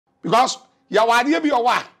because ya wade bi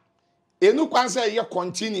owa enu kwan say ye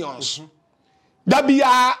continuous da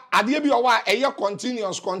bia ade bi owa eye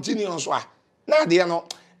continuous wa na ade no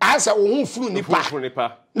asa wo hu furu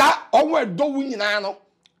nipa na onwe do wu nyina no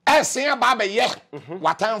esen aba ba ye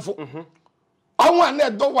watanfo onwe na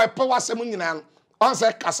do wa pe wasem nyina no on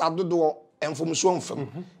say kasa dodo enfomso mfam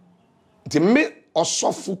nti me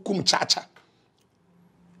osofu Kumchacha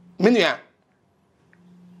minia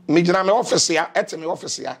me gina me office ya eteme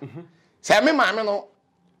office ya say me maame no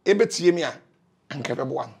ebetie mi a anka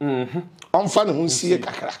bebo an onfa ne hunsie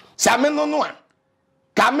kakra say me no a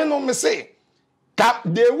ka me no me say ka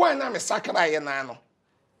de one na me sakra ye na no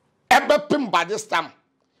ebepim bade stam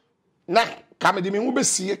na ka me de me hu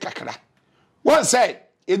besie kakra won say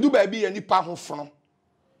edu ba bi ya nipa ho fono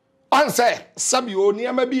on say sabi o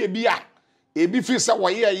niama bi a ebi fi say wo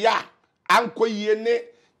ye ya ankoyie ne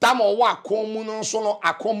tam owo akomu no so no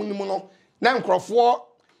akomu ni mu no na nkrofo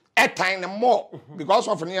etan ne more because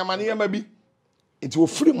of niama bi it will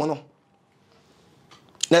free mo no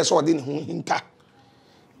na so de ne ho hinta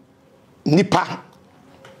nipa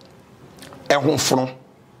ehun funu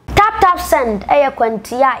tap send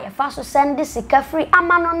kwantia ya faso send sika free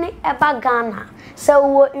amano ne eba Ghana se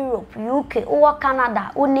wo Europe UK wo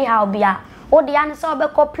Canada uni how bia wo de an se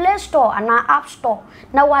obeko Play Store ana App Store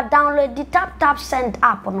na wa download the tap send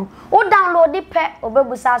app no wo download the pe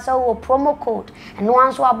obebusa se wo promo code and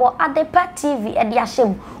once wo abo Adepa TV e dia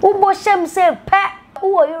shem wo bo shem se pe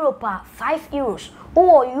wo Europe €5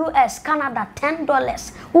 or US, Canada, $10,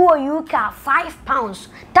 or UK, £5.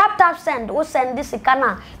 Tap send, or send this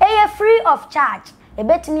Ghana. Free of charge. A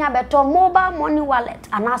bet me a better mobile money wallet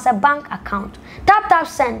and as a bank account. Tap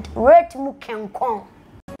send, rate mu kenkon.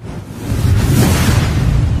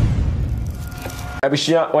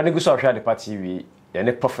 Abishia, when you go to Agradaa TV,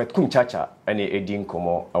 and Prophet Kumchacha, and a Edin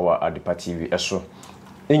Komo, our Adepa TV, so.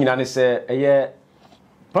 England say, a year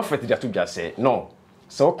Prophet that just say, no.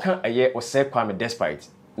 So can a year or say Kwame despite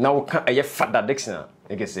now can a year father Dickson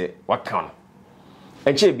I guess say what can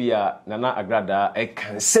and Chebia Nana Agradaa I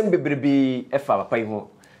can send baby if I pay home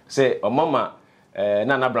say or mama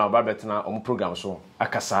Nana Brown Barbetna on program so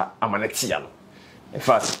Akasa Amanetian. In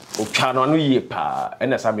fact, Ochano no ye pa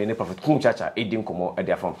and as I mean Prophet Kumchacha Edin Komo at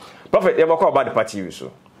their phone. Prophet ever call about the party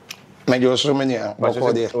so. Major so many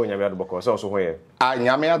boko de oh nyame boko so where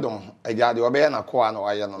nyame adom agya de obe na ko ano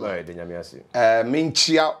aye no de nyame ase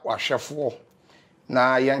menchia wahwefo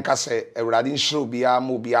na yenka se Awurade nhiro bia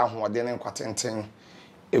mo bia hoode ne nkwatenten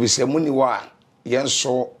ebise muni wa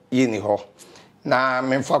yenso yeni ho na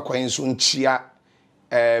memfa kwan so nchia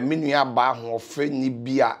menua ba ho ofe ni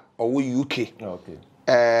bia owo UK okay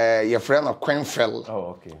your friend of Quenfell.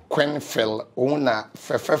 Oh, okay. Quenfell. Una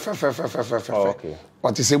fe. Okay.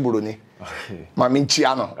 What is Buruni? Okay. Mami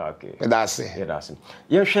Chiano. Okay. That's it. Yeah, that's it.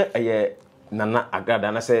 You share a Nana Agradaa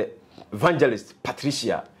and I say evangelist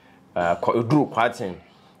Patricia Drew Quartin.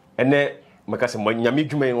 And then Macassim when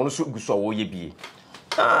Yamikume also go so wo ye be.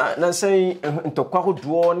 Na say to kwa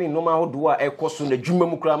do ni no ma ho do a ekoso na dwuma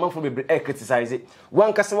mu kra man for be criticize it.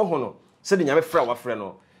 One kasema ho no say the nyame fra wa fra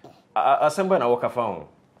no. Assemble na waka fa ho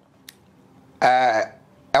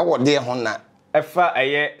ewo de ho na efa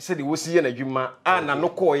eye se de wosi ye na dwuma na no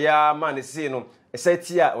ko ya ma ne se no se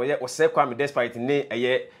tia oye o se Kwame despite ne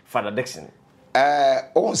eye Father Dickson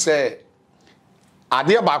on say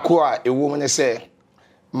ade ba ko a ewo mu ne se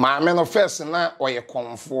maame no first na oye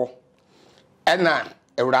konfo na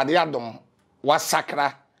Awurade adom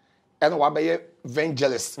wasakra and wa be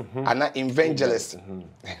evangelist and evangelist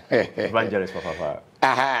evangelist papa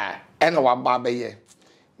and wa ba be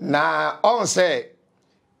na on say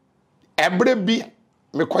every bi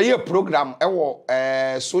me koye program e wo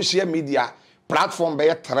social media platform be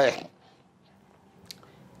 3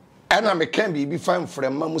 and me can be fan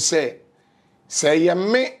from mamu say ye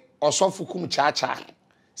me osofu Kumchacha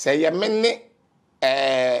say ye me ne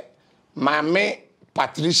mame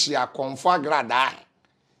Patricia Konfo Agradaa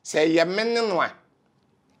say ye menne no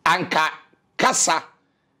anka kasa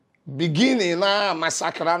beginning na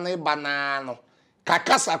masakra na banano ka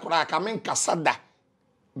kasa kura ka men kasa da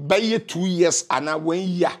baye 2 years ana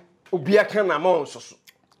 1 year obi aka na ma onsoso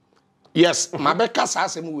yes ma be kasa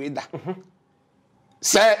asem we da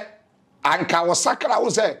say anka wo sakra wo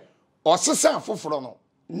say osesa foforo no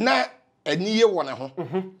na aniye wona ho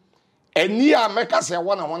ani a meka say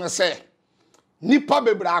wona ho say nipa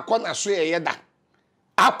bebra akona so ye da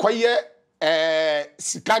akoye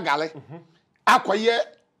sika gale akoye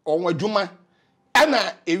onwadwuma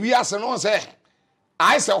ana ewiase no se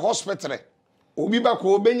I say hospital obi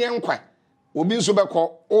bako obenye nkwa obi nso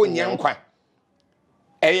bako onye nkwa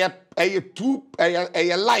eye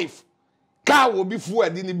life ka obi fu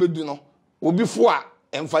adi ni bedu no obi fu a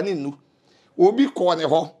emfani nu obi ko ne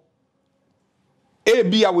ho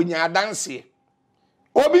ebi a wonya danse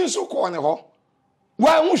obi nso ko ne ho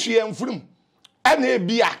wa hu hwe emfurum ana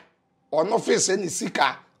ebi a ono fese ni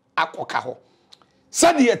sika akoka ho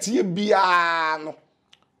sade yatie bia no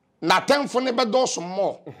na temfo ne bedoso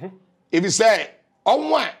mo ebi say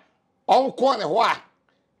onwa onko ne ho a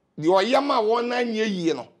di oyama won anye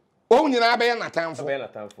yie no o nyina be na temfo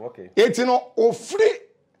okay eti no ofri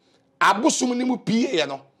abusum ni mu pie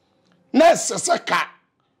no na seseka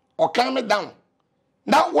okan me down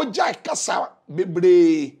na wogya kasa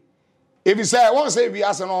bebre ebi say won say bi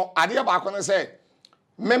ase no ade ba ko ne say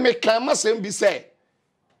me kan masem bi say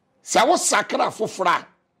sa wo sakra fofora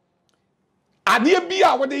ade bi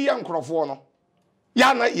a wode ye nkrofo no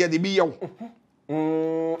ya na ye de bi ye wo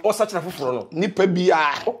o sakra foforo no nipa bi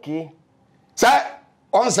a okay say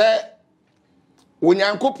on say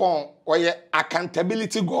Onyankopon oye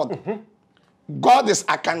accountability God. God is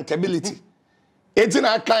accountability. It's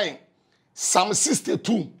na kind Psalm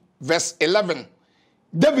 62 verse 11.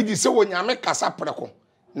 David say wonyame kasa preko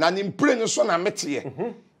na nimpre no so na metie.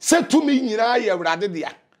 Say to me nyina ye Awurade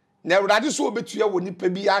dia. Na Awurade so obetua woni pa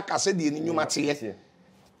bi akase de ni nyuma tie.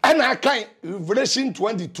 And kind Revelation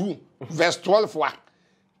 22 verse 12 wa.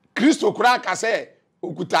 Kristo kura akase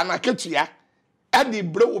okuta na ketua. Adi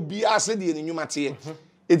bre obi ase de ni nyuma tie.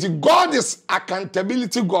 It's God is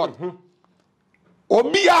accountability God.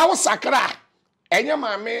 Obi a wo sakra enye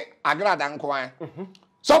maame Agradaa nko an.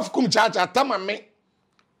 So Kumchacha tamame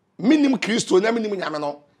minim Kristo na minim nyame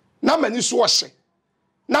no na mani so ohye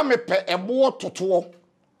na mepe ebo toto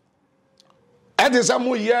edese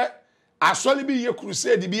mo ye asole bi ye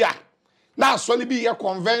crusade bi a na asole bi ye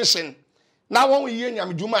convention na won ye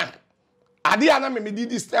nyamdwuma ade a na me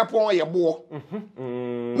didi step on ye bo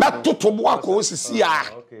na toto bo akọ sisi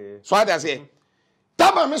a so ada say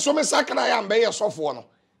taba me so me sakra ya mbe ye sofo no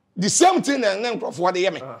the same thing na nkrofo de ye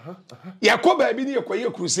me yakoba bi ne ye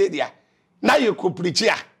koye crusade a na ye ko preach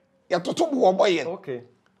a ye toto bo oboye okay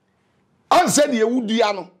on said ye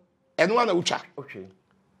wudua no eno na utwa okay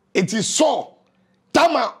it is so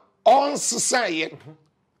tama on sisaye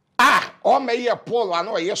o me ye Paul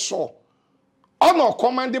ana ye so ono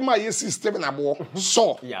command ma ye system na bo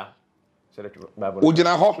so yeah so that bible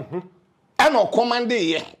ojina ho eno command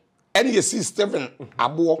ye ene ye system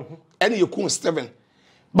abo ene ye kun Stephen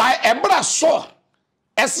by ebra so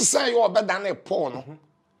esisaye obeda na Paul no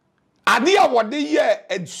ade a wode ye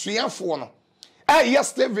aduafo no yes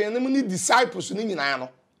Stephen ni disciples ni nyina no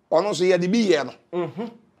ono so ye de bi ye no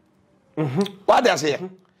what does he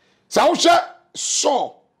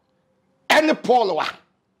so any Paul wa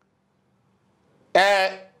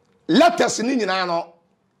letters ni nyina no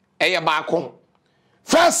baako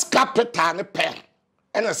first capital ne pe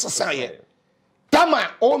ena sesa ye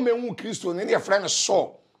tama o menwu Kristo ne friend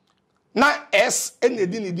so na s ene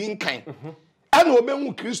di ni din kan ena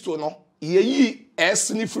obenwu Kristo no ye yi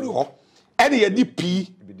s ni firi ho ene ye di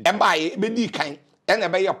p ebaye be di kan ena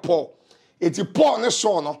be ye Paul eti Paul ne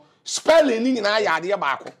so no spelling ni nyina ya ade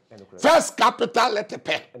baako first capital letter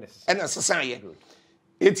p ena sesa ye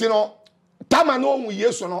eti no tama no hu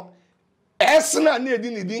Yesu no s na na edi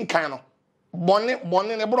ni din kan no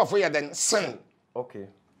bone ne brofo ye den sin okay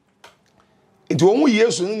eti wo hu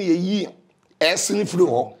Yesu ni ye yi s ni firi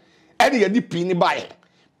ho ene ye di p ni bae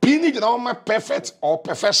p ni gina ma perfect or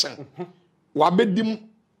perfection wa bedim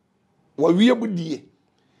wa wie budie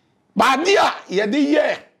ba dia ye de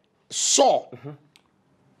ye so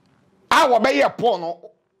a wo be ye Paul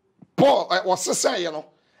no Paul was say no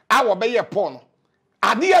a wo be ye Paul no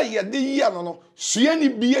ade a ye de ye no sue ni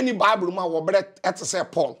bie ni Bible ma wo bre et say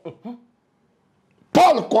Paul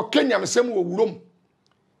Paul ko Kenya mesem wo wurom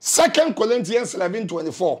 2 Corinthians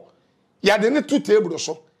 11:24 ya de ne two table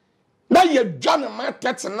so na ye dwane ma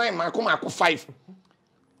 39 ma ko 5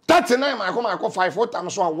 39 ma ko 5 what am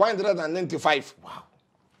so 195 wow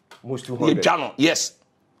most 200 ye yes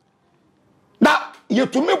na ye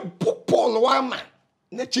to me Paul wa ma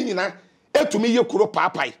na chinyina etumi ye kuro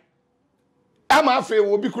papai ama afa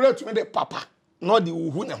wo bi kuro etumi de papa no de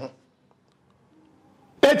uhu ne ho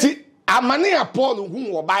eti amane a Paul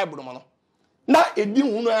hu wo Bible mo no na edi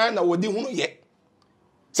hu na wo di hu ye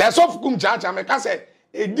se so Kumchacha me ka se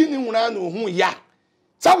edi ni hu na hu ya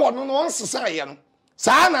sa wo no no nsesa ye no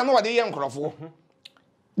sa na no de ye nkrofo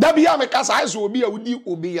da bia me ka sa so obi a wudi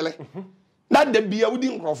obi yele na da bia wudi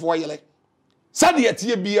nkrofo yele sa de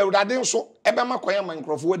atie bia Awurade nso ebe makoya man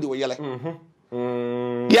nkrofo de wo yele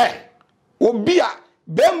yeah obi a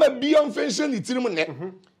be ma bia mfense ni tirim ne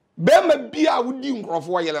be ma bia wudi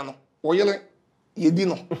nkrofo yele no wo yele ye di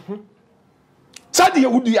no sa de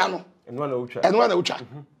wudi ya no eno na utwa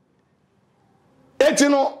eti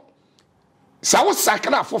no sa wo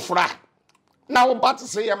sakra fofora na wo bat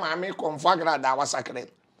se ye maame konfo Agradaa wa sakra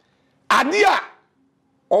ade a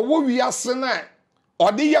owo wiase na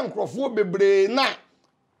ode ye nkrofo bebre na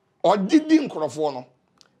odidi nkrofo no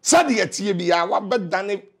sade yetie bia wa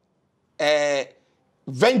bedane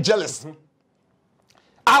evangelist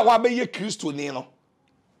a wa be ye Kristo ni no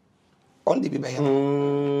on di bi be ye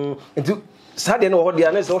nti sade no ho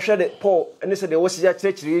dia na se wo hwede Paul ene se de wo sia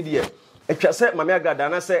kirekire die etwa se mame Agradaa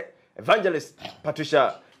na se evangelist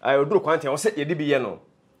Patricia oduro kwante wo se ye di bi ye no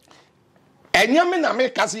enyame na me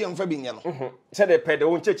kase ye mfa bi nye no se de pede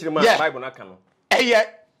wo kirekire ma Bible na ka no eye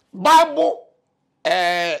Bible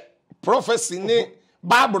prophecy ni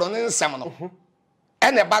Bible ni nsem no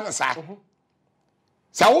ene ba na sa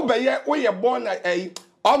sa wo be ye wo ye born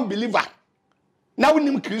unbeliever na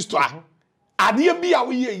wonim Kristo a ade bia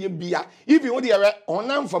wo ye bia even wo de ye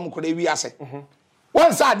onam fam kora wi ase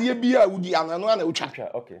won sa ade bia wo di anano na wo twa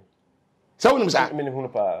okay sa wonim sa me ne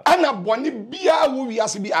hunu pa ana boni bia wo wi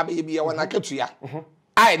ase bi abe bia wona ketua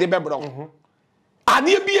ai de bebro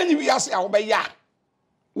ade bia ni wi ase a wo be ya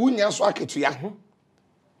wo nya so aketua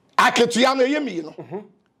aketua no ye mi no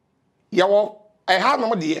ye wo ha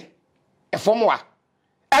no de e fom wa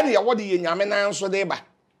ene ye wo de ye nyame nan so de ba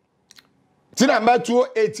tina matuo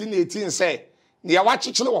 18 say ne ya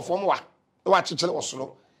wachechele wo fom wa wa chechele wo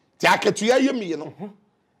soro ti aketua ye mi no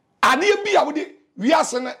ade bia wo de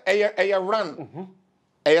wiase na eye run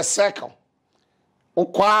eye circle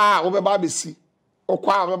okwa wo be ba besi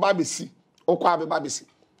okwa wo be ba besi okwa be ba besi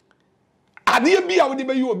ade bia wo de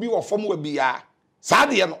be yi obi wo fom wa bia sa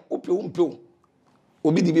de no ope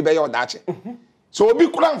obi di bi be ye odache so obi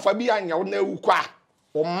kura mfa bi anya wo na ewu kwa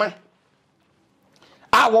wo ma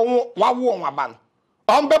a wo wawo aba no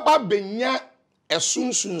on be ba benya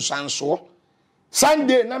esunsun sanso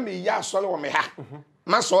Sunday na me ya asole wo me ha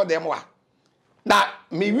ma so dem wa na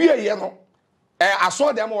me wie ye no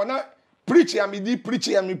aso dem wo na preach ya me di preach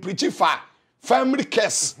ya me preach fa family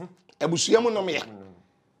case ebusuam no me ya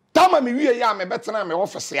tama me wie ya me betena me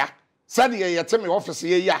office ya said ye te me office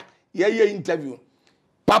ye ya ye interview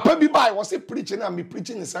papa bi bai was preaching na me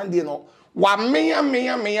preaching Sunday no wa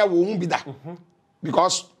meya wo hu bi da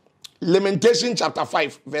because Lamentation chapter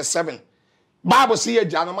 5 verse 7 Bible say ye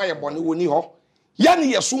janoma ye bone woni ho ye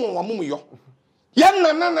ne yeso won mum yo ye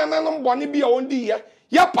na no bone bi a ondi ye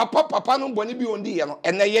ye papa no bone bi ondi ye no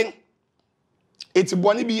ene ye eti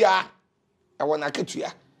bone bi a e wona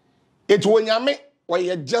ketua eti wonyame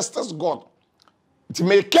we justice God eti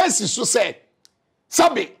me case so say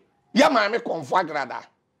sabe ya maame konfo Agradaa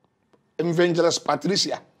evangelist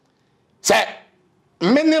Patricia say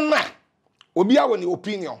menena obi a woni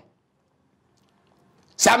opinion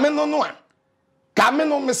sa meno no a ka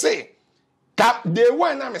meno me say ka de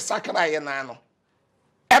one na me sakra ye na no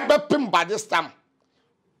ebe pim bade stam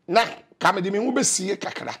na ka me de me hu besie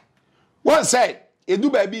kakra won say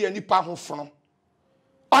edu ba bi nipa ho fono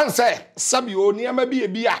on say sabi oni ama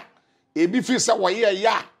bi a ebi fi se wo ye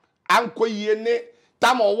ya ankoyie ne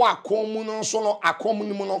tam owo akomu no so no akomu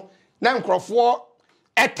ni mu no na nkrofo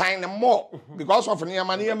etan ne more because of ne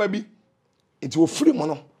ama bi eti wo free mo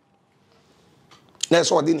no na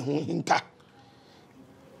so de ne ho hinta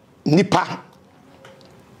nipa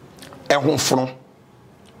ho fono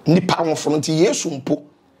ti Yesu mpo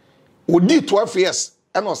odi 12 years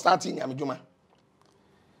and no starting nyamedwuma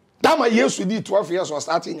dama Yesu di 12 years or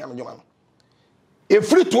starting nyamedwuma no e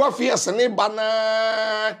free 12 years ne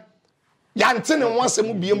bana yante ne wonse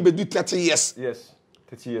mu biem bedu 30 years yes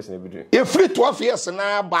 30 years na bedu e free 12 years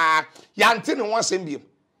na ba yante ne wonse biem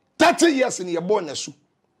 30 years ne ye born nasu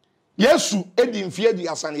Yesu edi mfie du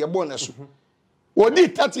asan ye born nasu odi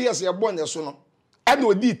 30 years ye born nasu no and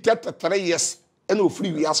odi 33 years and o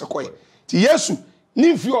free wi asekoy ti Yesu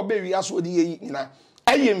ni mfie oba wi aso odi yi nyina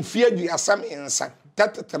aye mfie du asam ensa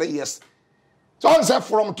 33 years so on say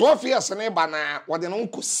from 12 years ne ba na wode no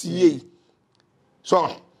nkosie so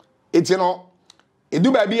eti no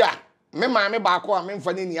edu ba bi a me maame ba ko a me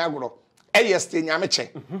mfa ni agoro ste nyame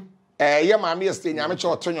che ye maame ste nyame che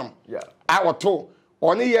otonyom a woto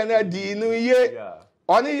oni ye na di nu ye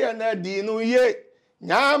oni ye na di nu ye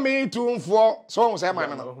nyame tumfo so on say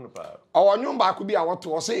maame no o nyom ba ko bi a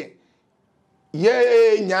woto o say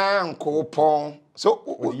ye nyankopon so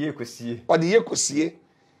odi ye kosie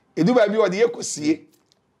edu ba bi odi ye kosie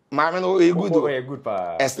maame no e good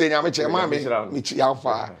pa este nyame che maame mi chi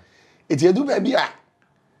alfa eti edu ba bi a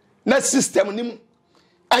na system nim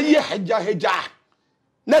aye haja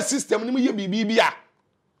na system nim ye bibi a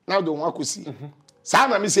na do ho akosi sa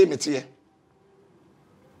na mi se metie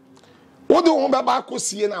wo do ho ba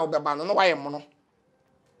akosi na wo ba no wa ye mo no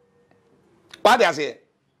What they say?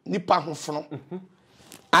 Nipa honfno.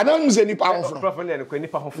 I don't say nipa honfno. Prophet ne ko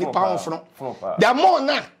nipa honfno. Nipa honfno. The more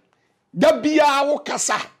na da bia wo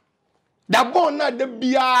kasa. Da more na da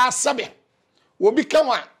bia sabe. Wo bi kan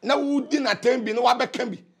wa na wo di na tembi na wa beka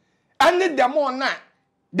bi. Ane the more na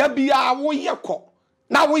da bia wo yekọ.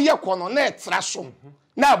 Na wo yekọ no na etra so.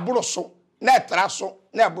 Na aburo so. Na etra so.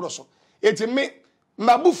 Na aburo so. Eti me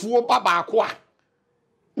mabufuo baba akwa.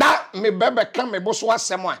 Na me bebe kan me bo so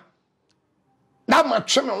asem a. Na ma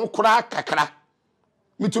twe me nkura kakra.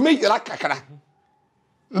 Mitumi yira kakra.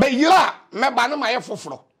 Me yira me ba na maye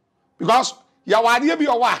foforo. Because ya wade bi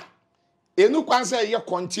owa. Enu kwan say ye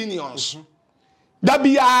continuous. Da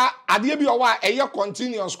bia ade bi owa eye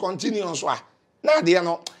continuous wa. Na de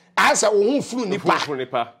no asa wo hu furu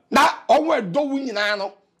nipa. Na onwe do wu nyina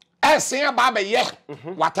no. Esen aba be ye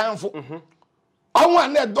watanfo.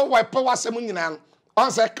 Onwa na do wa pe wasem nyina no.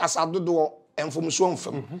 On say kasa dodo enfomso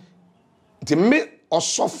mfam. Nti me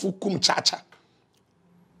osofu Kumchacha.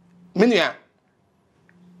 Minia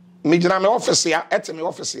me gina me office ya ete me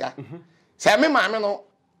office ya. Say me maame no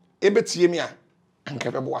ebetie mi a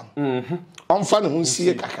anka beboa. Onfa ne hu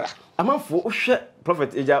sie kakra. Amanfo ohwe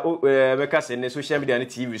prophet eja meka se ne social media ne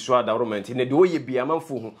TV so adawrement ne de oye bia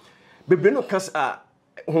amanfo hu. Bebre no kas a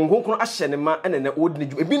hongonkron ahye ne ma ene na odi ne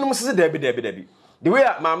ju ebinom sese dabi. The way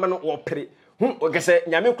maame no wo pere hu ogese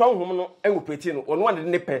nyame kra honhom no enwopeti no ono ande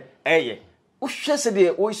ne pe eye. Ohwe se de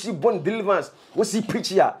o si born deliverance wo si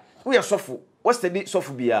preach ya we are sofu what's the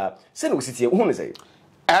sofu bia se no sitie hu ne say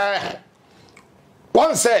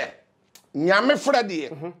one say nyame fra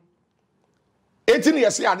de eti ne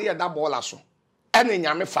yesi ade da bola so ene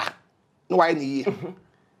nyame fa no why ne yi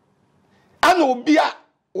ana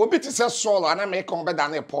obi ti se Saul ana me kon be da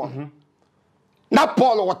na Paul na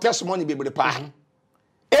Paul what testimony be pa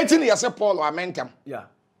eti ne yesi Paul amentam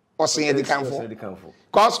o se ye di kanfo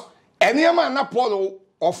cause eniema na Paul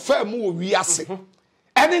ofa mu wi ase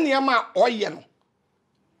ene niema oye no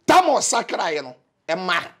tamo sakra ye no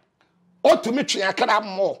ema otumi twe akra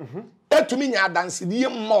mo etumi nya dance die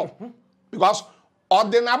mo because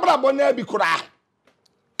ordinary brabo na bi kura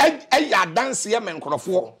ya dance ye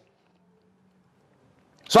menkrofo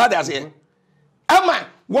so that say ama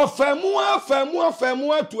wo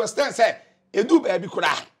famu to extend say edu ba bi kura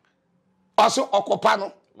also okopa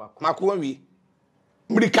no makowa wi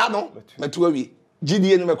mrika no matuwa wi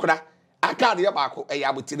gidie no mekura akade ya baako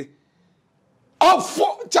eya botire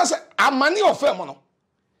ofo just amani ofem no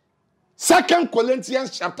 2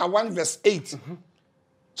 Corinthians chapter 1 verse 8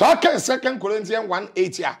 so okay 2 Corinthians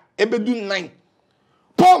 1:8 ya ebedu 9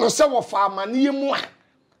 Paul say wo fa amani mu a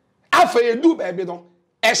afa edu ba bi no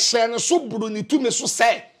ehye no so buru ni tumi so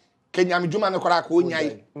say kenyam djuma ne kora ka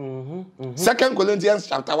onyai 2 Corinthians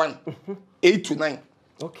chapter 1 8 to 9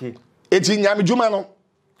 okay eti nyam djuma no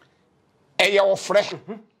eye ofre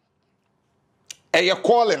eye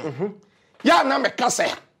calling ya na me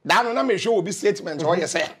kase da no na me hwe obi statement o ye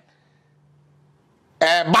say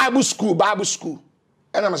Bible school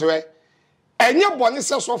ena me say enye boni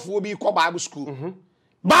se sofo obi ko Bible school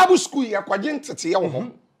ye kwaje ntete ye wo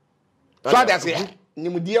ho so that say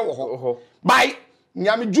nimudie wo ho by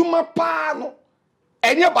nyam djuma pa no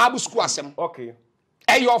enye Bible school asem okay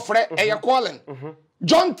eye ofre eye calling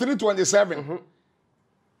John 3:27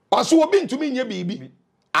 also obi ntumi nye bibi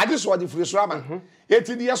ade so de firi so ama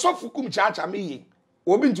eti de yesofu Kumchacha meyi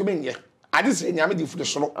obi ntumi nye ade se nyame de firi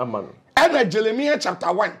so ama and Jeremiah chapter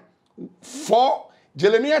 1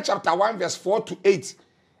 verse 4 to 8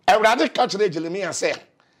 Agradaa catch the Jeremiah say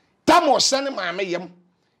tamo sene maame yem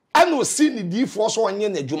ana osi ni difo so onye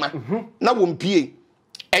na adwuma na wo mpie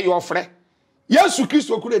eye ofre Yesu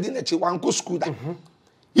Kristo kure di na chi wanko school da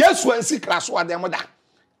Yesu ansi kraso adem da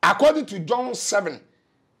according to John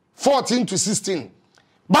 7:14 to 16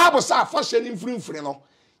 Bible say fashion infrinfri no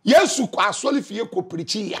Yesu kwa asoli fie ko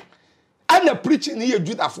preaching ya ana preaching ni ye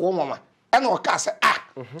Judafo mama ana o ka say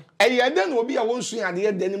eye de na obi a wonsu ya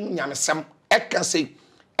de de ni mu nyamesem eka say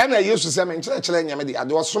ana Yesu say me nkyere nyame de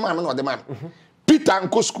ade osoma me no de man Peter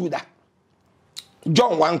anko school da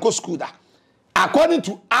John wanko school da according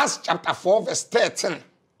to Acts chapter 4 verse 13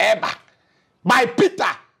 eba by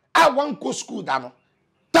Peter I wanko school da no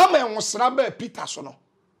tama wosra ba Peter so no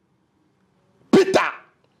Peter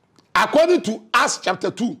according to Acts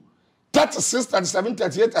chapter 2 36 37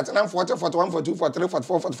 38 39 40 41 42 43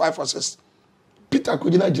 44 45 46 Peter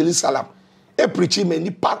could in Jerusalem e preaching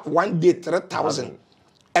many part one day 3,000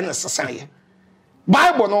 and a society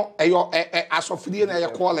Bible no asofidie na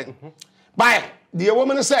calling by the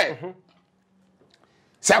woman say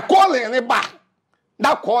calling ne ba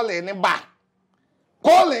that calling ne ba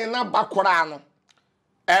calling na ba kora no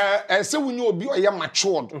se wunye obi o ye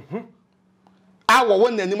matured awo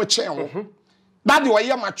won nanim chen wo that the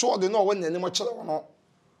way mature the no won nanim chere wo no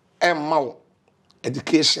emma wo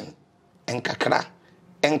education enkakra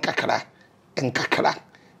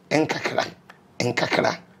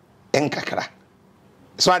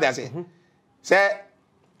so what I say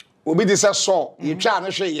obi dey say so you twa na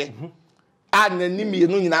hwe ye and nanim ye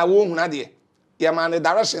no nyina wo hu na de ye man the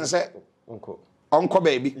direction say onko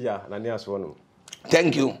baby yeah na near so no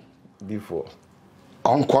thank you before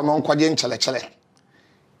onko no onko je nchele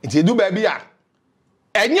nti du baby a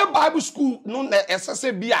enye bible school no na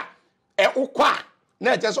esese bia ukwa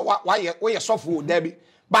na je so wa ye sofo da bi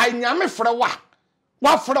by nyame frɛ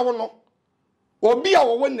wa frɛ wo no obi a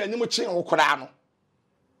wo won nanim chen wo kora no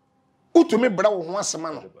utumi bra wo ho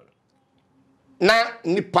asema no na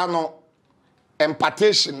nipa no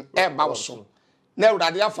impartation ba wo so na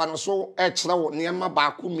urade afa no so kyerɛ wo niema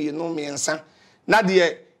ba ko mienu miensa na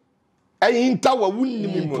de ayinta wa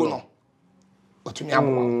wunnim mpo no otumi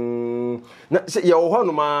abo na se ye wo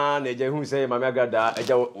hono ma na eja hu se mama Agradaa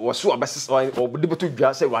eja wo so abesesa obde boto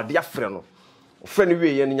dwa se wade afre no ofre no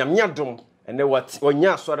wie ye no nyamnya dom ene wat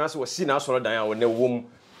onya asore na se wasi na asore dan a wo ne wom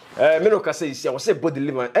me no ka se isi a wo se body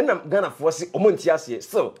deliverance enam Ghana fo se omonti ase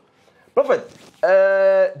still prophet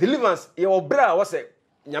deliverance ye wo bra wo se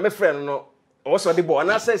nyame frɛ no wo so de bo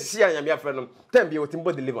na se isi a nyame afre no tem bi wo tim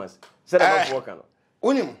body deliverance se da no work no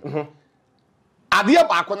unim ade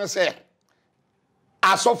ba ko no se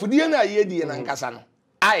asofudie na yedie na nkasa no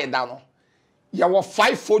ayeda no ya wo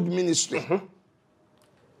fivefold ministry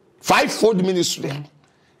fivefold ministry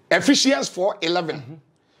Ephesians 4:11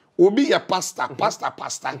 obi ya pastor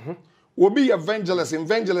obi ya evangelism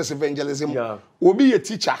obi ya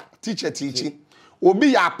teacher teaching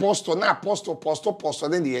obi ya apostle na apostle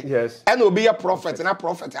then the yes and obi ya prophet na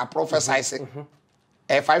prophet a prophesizing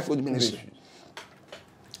fivefold ministry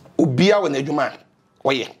obi ya wona adwuma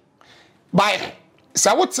oye by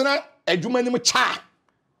sa wotena adwuma nim cha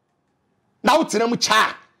na wotena mu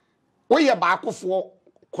cha woyɛ baakofo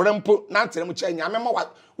korempo na ntena mu cha nyame ma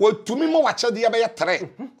watumi ma wakyɛ de yɛbɛyɛ 3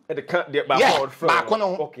 de ka de baako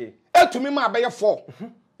no okay etumi ma abɛyɛ 4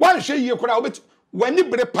 wanhwɛ yie kora wobɛtu wani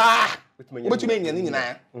bere pa wobɛtumi anya ne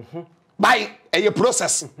nyinaa by ɛyɛ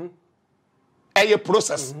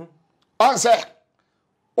process on say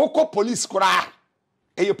okɔ police kora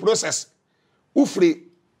ɛyɛ process ufri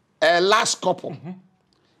last couple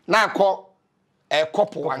na akɔ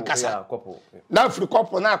couple wankasa na ufri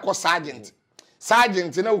couple na akɔ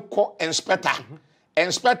sergeant na akɔ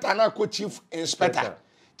inspector na akɔ chief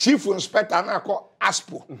inspector na akɔ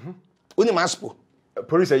aspo uni aspo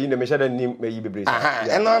police yi na me shada nim me yi bebre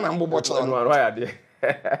eno na mbobo chelo no aro ya de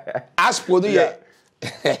aspo do ye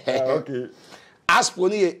okay aspo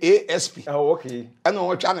ni ye ASP okay eno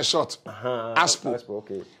wo twa ne short aspo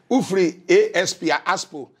okay ufri ASP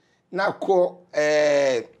aspo na ko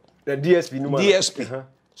the DSP no DSP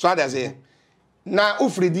so how does it na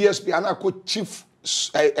ufri DSP na ko chief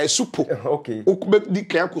supo okay okube di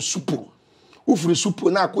kan ko supo ufri supo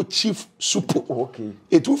na ko chief supo okay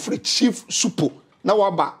et ufri chief supo na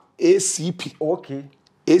waba ACP okay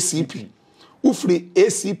ACP ufri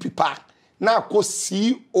ACP pa na ko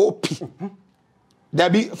COP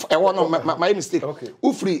dabi no my mistake okay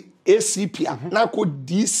ufri ACP na ko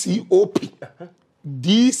DCOP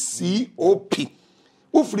DCOP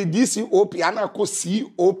ufri DCOP na ko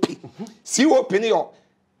COP COP ni yo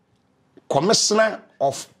commissioner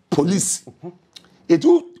of police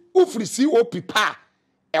etu ufri COP pa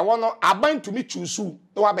no aban to me choose no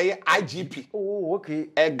wa be IGP oh okay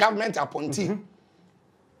a government appointee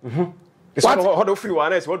what do free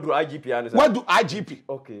one is what do IGP and what do IGP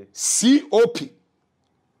okay COP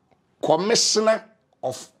commissioner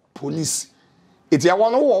of police it ya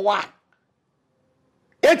one wo wa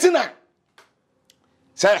etina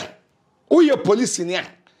say who your police ni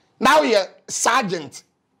now you sergeant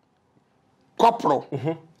corporal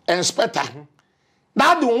inspector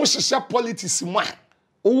now the one share politics mo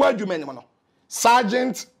who adwuma ni mo no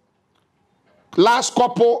sergeant last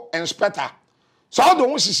corporal inspector so how the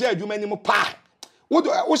one share adwuma ni mo pa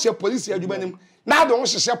wo share police adwuma ni now the one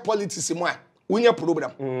share politics mo wunya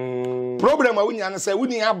problem a wunya na say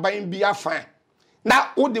wunya aban bi afa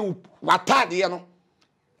na wo de watade no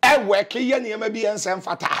e work ye niam bi ensem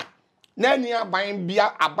fata na ni aban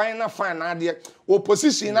bia aban na fan na de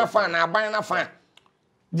opposition na fan na aban na fan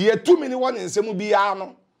de etumi ni won ensem bia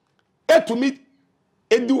no etumi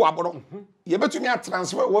edi waboro ye betumi a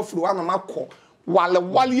transfer wo furu wa na makọ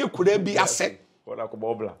wale ye kura bi ase wala ko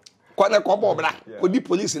bobla odi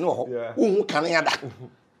police ni ho wo kan ya da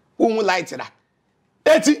wo light da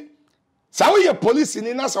eti sa wo ye police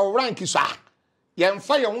ni na sa rank so a ye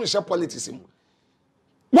mfa ye ho hye politics mu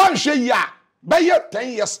wan hwe yi a By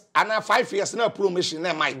 10 years and 5 years na promotion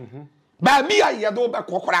na mai. Ba bi a ye do be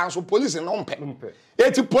kokora so police no mpe.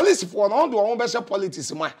 Eti police for no do won be se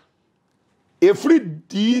politics ma. A free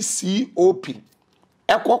DCOP.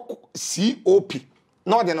 Eko COP.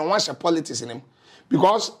 No de no wan se politics in him.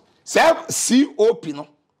 Because say COP no.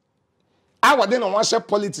 Awa de no wan se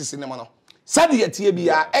politics in him no. Sade ye tie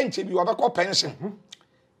bia enche bi obekọ pension.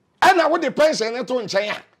 Ana wo de pension ne to nchen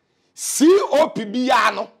ya. COP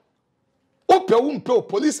bia no. Ope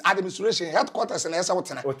police administration headquarters na esa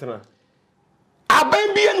wotena.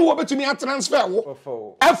 Aban bia ni wo betumi a transfer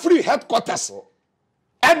wo. Every headquarters.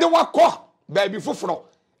 E de wakọ baby foforo.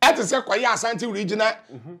 E te se kwaye Asante regional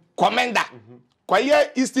commander.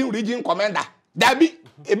 Kwaye Eastern region commander. Dabi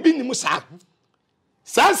ebi ni mu sa.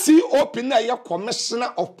 Sa COP na ye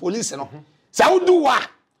commissioner of police no. Sa wudu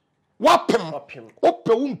wapem.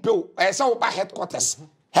 Ope esa wo ba headquarters.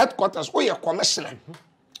 Headquarters wo ye commissioner.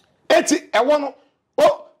 Eti ewo no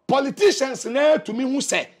politicians na to me hu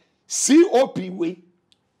say COP we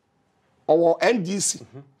or NDC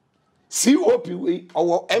COP we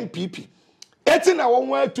or MPP eti na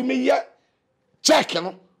won to me ye check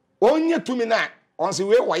no onye to me na on se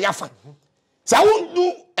we wo yafa sa won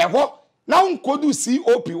du eho na won kodu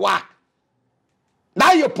COP wa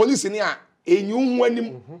na ye police ni a enyu hu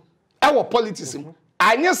anim ewo politics mu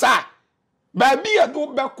anye sa ba bi e do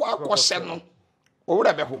be kwa akose no wo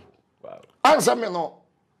da be ho answer me no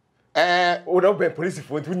o don't be police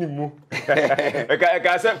for to nimu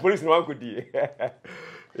I say police no go die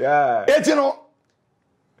yeah you know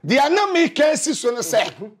the anami case so no say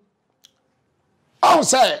oh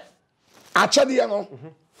say achade no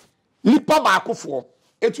nipa ba akofo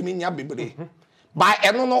etumi nya bebre ba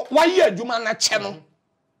eno no waye adwuma na che no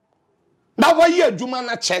na waye adwuma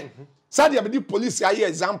na che say the police aye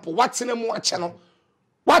example watena mu ache no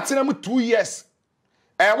watena mu 2 years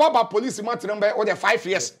what about police matter or the 5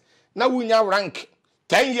 years? Now we now rank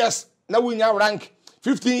 10 years. Now we now rank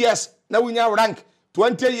 15 years. Now we now rank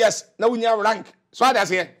 20 years. Now we now rank. So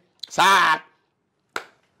that's it. Sir,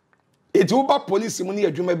 it's about police money.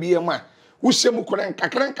 You may be a man who say mukuran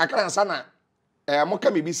kakran sana.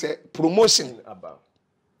 Moka maybe say promotion.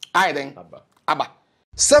 I then Abba.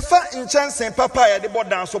 Sefa inchansen papa ya de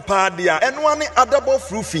bodan so paadia enwane adabo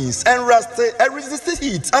roofings and rusty resist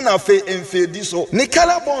heat and afa enfedi so ni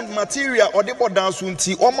color bond material or de bodan so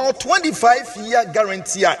nti o 25-year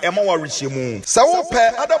guarantee a ema wa rehemu sa wo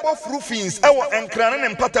pe adabo roofings e wo enkrane ne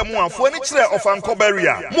mpatamu afo ani kire of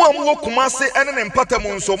ankoberia mo amwo kumase ene ne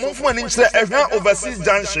mpatamu nso momfo ani kire ehwa overseas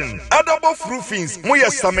junction adabo roofings mo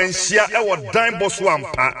ye samenhia e wo dan boso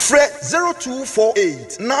ampa fre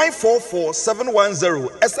 0248 944 710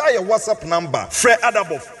 esa your WhatsApp number Fred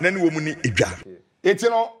Adabof nani wo mu ni edwa eti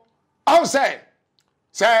no I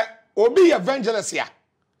say obi evangelist ya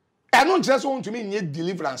eno nkyere so want to me nye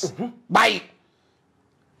deliverance by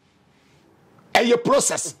a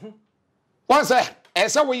process one say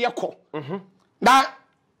esa wo yeko na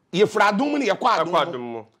ye fradum ne yeko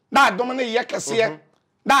adum na adum ne ye kese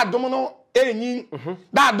na adum no enyin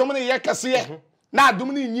na adum ne ye kese na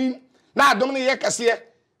adum ne nyin na adum ne ye kese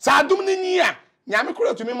sa adum ne nyin a nyame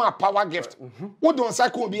kura to me ma power gift wo don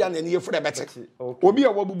cycle obi an ene yefre bete obi a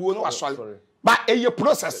wabubuo no asole ba eye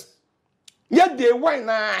process ye day one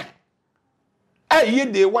na ye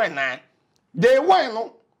day one na day one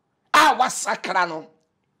no a wasakra no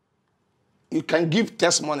you can give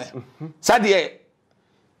testimony sadie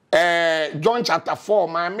John chapter 4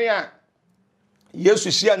 maame a Yesu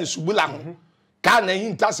hia ne subula ho ka na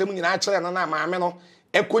hinta sem nyina kire no na maame no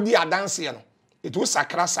ekodi adanse no etu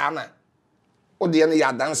sakra sana o de ne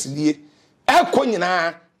ya dance die eko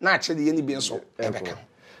nyina na ache de ni bi nso ebeka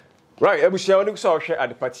right ebushia woni so hwe at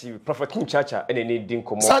the party prophet Kumchacha ene ne din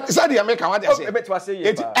komo sa de make what they say ebetu ase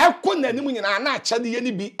ye ba eko nanim nyina na ache de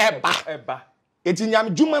ni bi eba eti nyam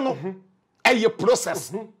djuma no eye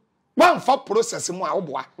process one for process mu a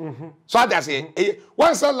oboa so that say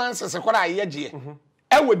one say lances kwara ye gye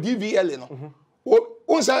e wo DVL no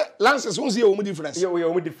o say lances won say o mu difference ye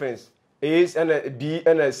o mu difference is and a D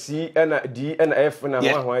and a C and a D and a F and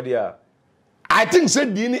a one idea. I think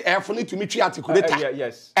said D and F need to meet you articulator.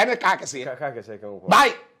 Yes. And a carcass.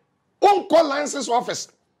 By Uncle Lance's office.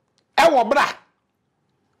 Ewa bra.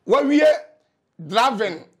 When we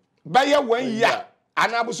driving by 1 year.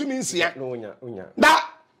 And I was assuming here. That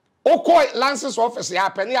Oko Lance's office ya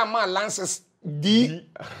penny a man Lance's D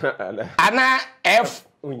and F.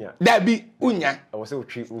 Unya. There be unya. I was say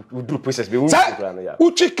we do process be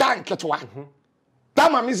uchi kan ketwa.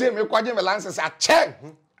 Tama mi say me kwaje me lances a check.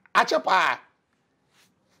 A chepa.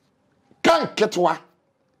 Kan ketwa.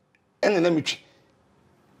 Ene na mitwi.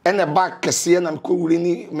 Ene back kese na ko wuri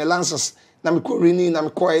ni me lances na me ko rini na me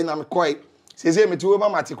koi say me to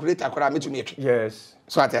mama articulate akora me to me. Yes.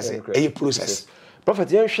 So I say a process.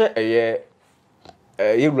 Prophet yen hwe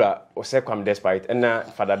yewura o say kwam despite na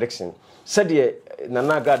Father Dickson said ye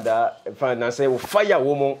nana Agradaa na say fire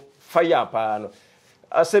woman fire pa no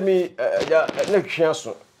asemi ya na hwea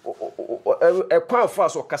so kwan fa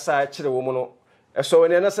so kasa kire woman no so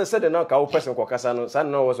when na say de na ka wo person ko kasa no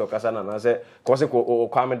san na wo so kasa na say ko se ko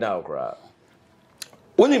kwam down kra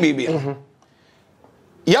woni baby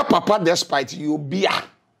ya papa despite you bia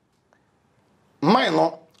mine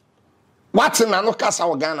no what na no kasa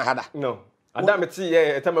wo Ghana hada no Adam ti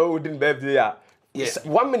yeah tama we din birthday ya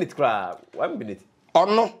 1 minute kra 1 minute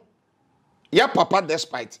ono ya papa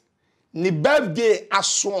despite ni birthday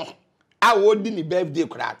aso a wo di ni birthday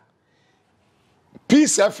kra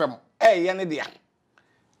Peace FM ye ne dia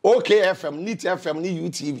OK FM Nit FM ni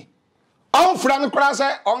UTV on fra no kra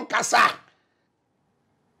say on kasa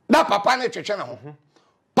da papa ne twetwe na ho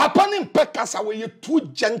papa ne mpe kasa we ye too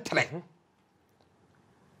gentle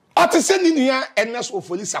ati se ni nua ns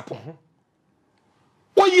ofoli sapo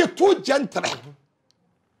we ye too gentle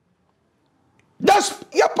that's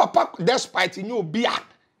your papa despite you be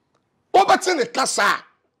obati ne kasa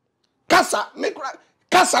me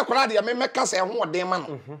kasa kura de me kasa e ho den ma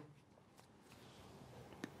no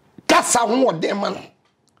kasa ho den ma no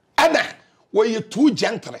ana we ye too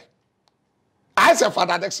gentle I say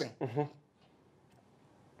Father Dickson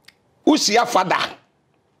usia father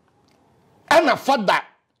ana father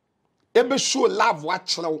ebe show love wa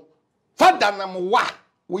chrew father na mwa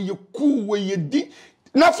we ye cool we ye di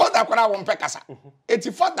na father kwara won pekasa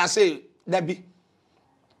eti father say dabi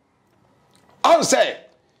on say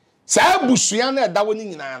sa busua na da woni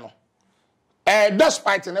nyina no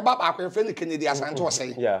despite ne baba akwa fe ne Kennedy Asante o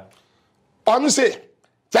say yeah on say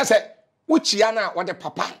just say uchia na wo de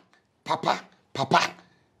papa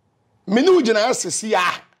me nu gina asisi ya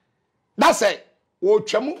that say wo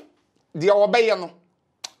twam de obeye no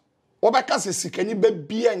obeka sikani ba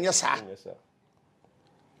bia nye sa yes sir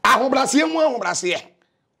ahobrase mu ahobrase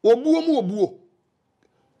obuo mu obuo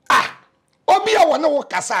obi a wona wo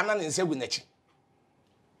kasa na ne nsegu nachi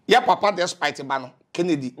ya papa despite ba no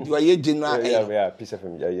Kennedy do ye general yeah peace of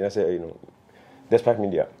him you say you know despite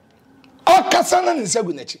media o kasa na ne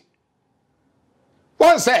nsegu nachi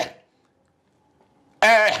won say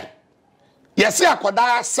yesi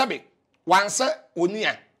akoda sabe wanse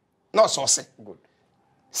onia na osose good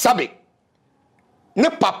sabe ne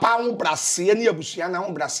papa ho brase ne abusua na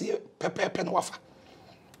ho brase pepepe no wafa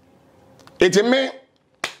etime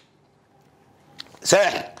se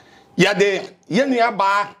ya de yenua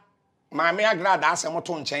ba maame Agradaa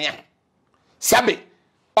asemoto nchen ya sabe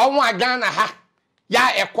onwo Ghana ha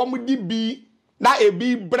ya ekom di bi na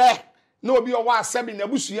ebi bre na obi owa asabe na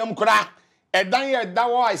abusua m kura edan ye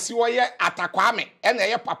dawo asi wo ye atakwame ena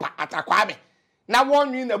ye papa atakwame na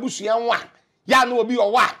wonwi na abusua nwa ya na obi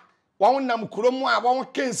owa won nam kurom a won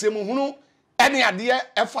kensem hunu ene ade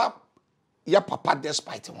efa ya papa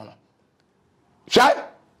despite wono shay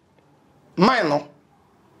man no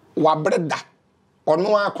wa breda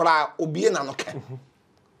ono akora obi na no ka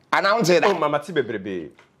announce that oh mama ti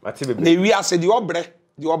bebrebe na wi ase de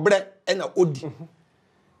obre ena odi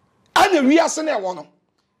ana wi ase na wono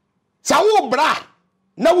sa wo bra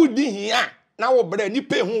na wodi hia na wo bra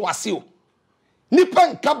nipa hu wase o nipa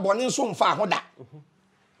nka bone nso mfa ho da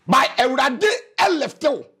by Ewurade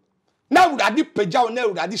eleftew na Ewurade pejaw na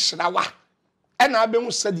Ewurade hirawa ena be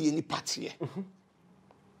hu sade ni patie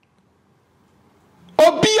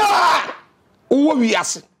obia wo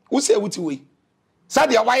wiase wo se wuti we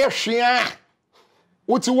sade wa ye hwea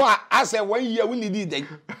wuti wa ase wan ye wo nidi den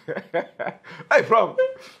hey from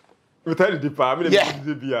we tell the pa me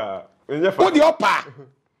dey bia wo di opa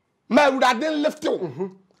ma Ewurade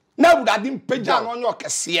leftew na Ewurade pejaw no nyo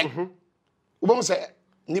kese wo bo se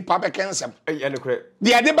nipa be kensem enukre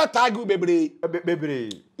de ade batagu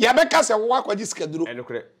bebre ya be kase wo akwaji skaduro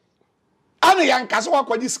enukre ana yankase wo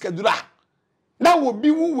akwaji skaduro a na wo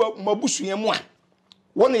bi wu mabusua mu a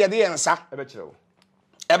wona ye de yensa ebe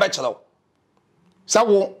kirewo sa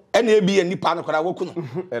wo ena ebi ya nipa no kora wo kuno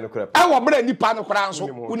enukre e wo bra nipa no kora nso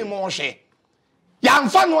woni mo hwe ya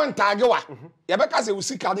mfa no ntaage wa ya be kase wo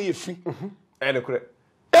sika no ye fi enukre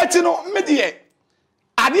eti no medie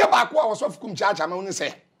ade ba ko a wosof Kumchacha ma woni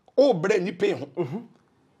se o bra nipa hu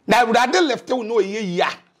na Ewurade lefte wo no ye yia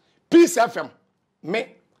Peace FM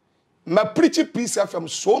ma preach Peace FM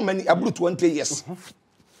so many about 20 years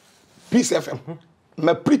Peace FM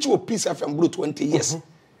ma preach o Peace FM about 20 years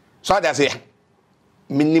so that say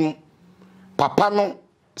minim papa no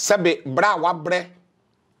sebe bra wa bre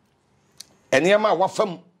enema wa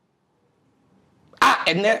fam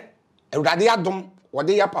ene Awurade adom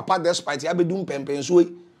wode ya papa despite ya bedum pempenso yi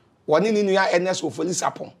woni ni nua NS ofoli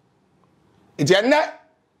sapon enti enne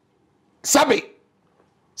sabe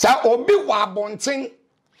sa obi wa abonten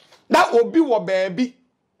na obi wo baabi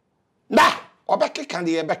na obekeka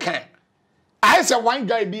de ye bekan I say one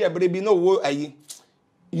guy be a baby no wo ayi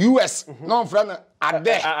US no friend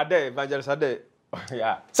ade evangelist ade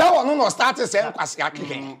yeah so one no start say nkwase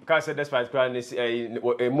akeke ka say despite plan is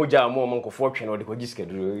moja mo nkofo twe no de ko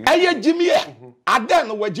giskaduro eye jimi ade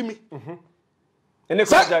no wajimi ene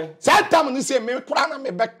ko jai say tam ni say me kura na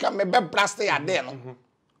me beka me be blast ade no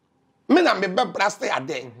me na me be blast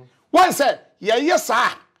ade one say ye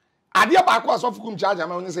sa ade ba ko so fukum charge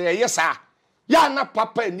ma ni say ye sa ya na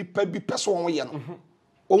papa ni pa bi peso won ye no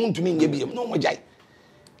won tumi nye bi no mo jai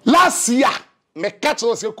last year me catch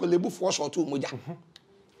us kolebu for short to moja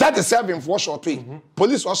 37 for short to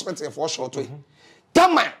police hospital for short to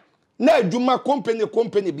tama na adwuma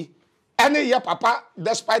company bi ene ye papa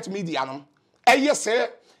despite media no eye se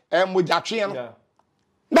moja twe no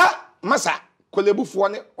na masa kolebu for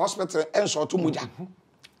ne hospital en short to moja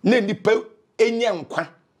na nipa enya nkwa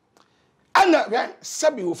ana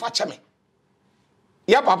sabi wo fa chame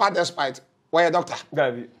ya papa despite why doctor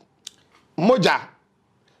Gabi moja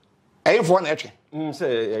ayi for na etwe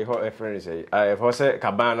say a friend say I for say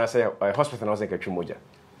cabana say hospital no say ka twi moja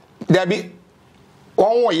there be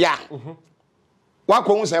won wo ya wa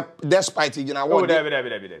ko hu say despite gina wo Dabi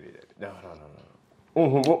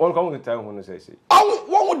no on come to tell who say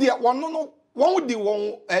won de won de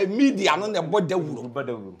won media no na boda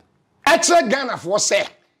wuro extra Ghana for say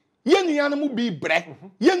yenua mu bi bre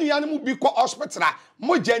yenua mu bi ko hospital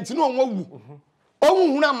mo genti no won wu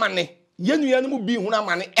hunu amane yenua mu bi hunu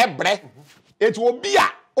amane ebre etu obi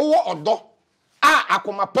a owo odo a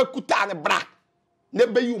akoma pakuta ne bra ne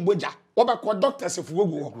beyi umoja wo be ko doctors fuwo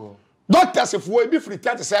gu doctors fuwo ebi free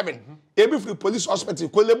 37 ebi free police hospital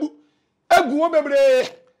kolebu egu wo bebre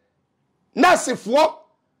nurse fuwo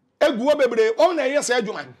egu wo bebre o na yesa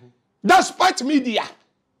adwuma despite media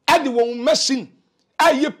ade won machine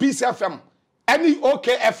aye Peace FM any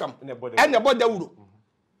OK FM ene boda wuro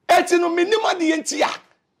eti no minimum de yentia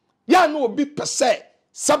ya no obi pese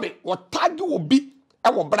sabe what tag obi e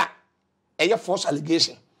wo bra eye false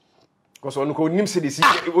allegation because on ko nim se de si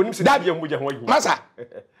onim se de mo je ho yi masa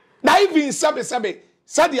na even sabe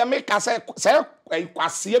said ya make say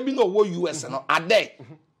kwase bi no wo US no ade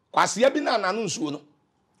kwase bi na nanu nsuo no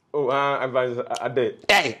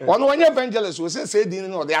ade ono wonye evangelist wo say din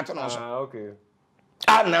no de ato no so okay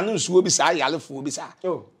nanu nsuo bi sa yalefo bi sa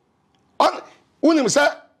on unim say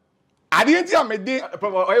ade enti amede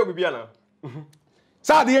oyo bi bia na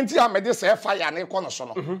sa ade enti amede say fire na iko no so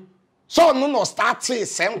no so no start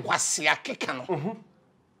say nkwase akeka no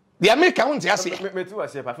the American won't ase me tu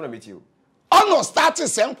ase pa fa na me ti o ono start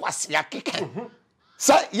say nkwase akeka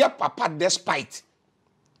say your papa despite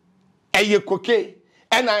eye koke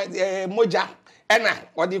ena moja ena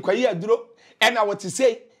odi kwayi aduro ena what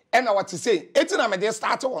say ena what say eti na me dey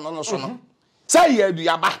start won no so no say ye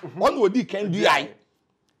aduaba ono odi kan duai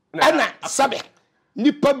ena sabe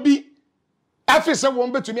nipa bi afise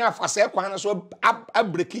won betumi afase kwan no so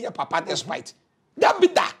abreki ya papa despite that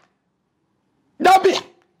be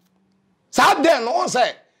sa den no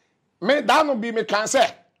say me da no bi me kan say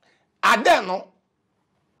aden no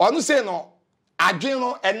onu say no adwen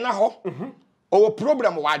no enna ho o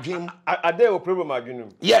problem wa adwen ade o problem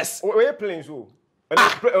adwen yes we playing so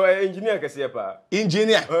engineer kese pa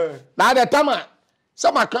engineer na the time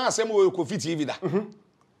some kan asem o Kofi TV da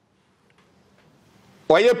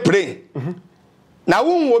oye pray na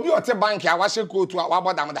won obi ote bank a wahye kotu a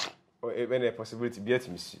wabodam da any possibility be at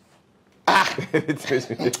me see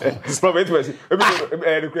problem it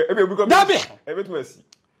was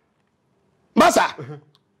masa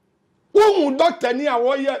won doctor ni a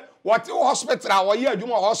wo ye what hospital a wo ye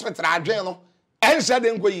adwuma hospital adwen no ense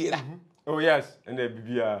de nko yira oh yes and the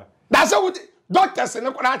bibia that's how doctors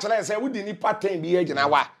ne kwara akere say wudi ni pattern bi agina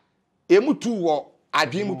wa emu tu wo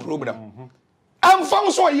adwen mu program am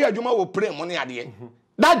fam so ye adwuma wo pray mo ne ade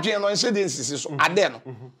that dwen no ense de nsisi so ade no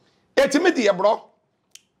etimi de ye bro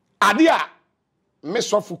ade a me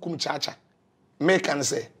sofu Kumchacha me can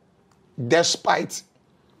say despite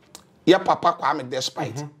your papa kwa me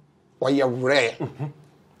despite or your rare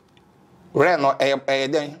no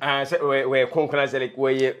den say we konkona say like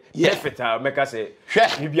we perfect make us say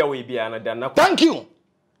you bia we bia na dan na thank you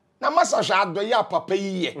na masa sha do ya papa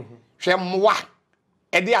yiye hwe mwa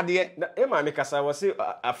ede ade na e ma me kasa wo say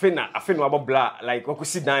afena abobla like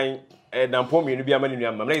okosi dan dan pom you bia ma ni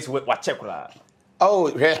nuam na is wa check la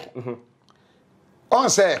oh on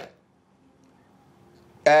say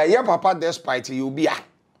your papa despite you bia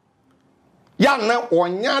ya na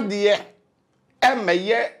onya de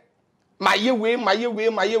emeye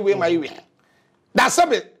maye. That's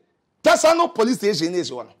a Tesano police station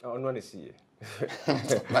is one. Oh, no, I see.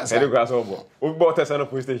 I grass over. We bought Tesano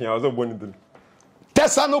police station. I was a bonnet.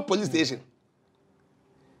 Tesano police station.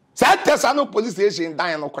 Said Tesano police station,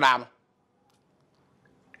 Diana Cram.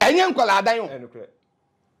 And young Colada.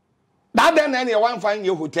 That then anyone find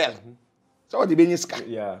your hotel. So the Beniska.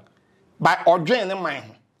 Yeah. By ordering in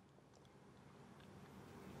mind.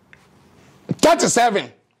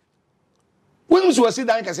 37. When was you sit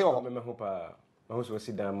down, I say, oh, I was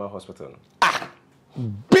sit down in my hospital.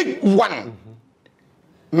 Big one.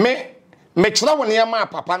 Me chira near my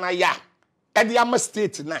papa na ya. Edi am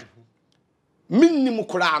state na. Minimum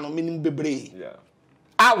kura no minimum bebre.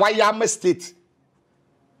 Yeah. Why am state?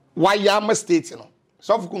 Why am state no?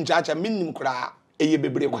 So for Kumchacha minimum kura eye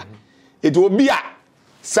bebre kwa. It will be a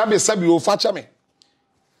sabi o facha me.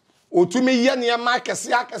 O tu me ye near my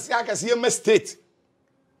kase am state.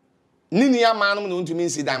 Ni near man no to me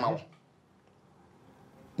si dan ma wo.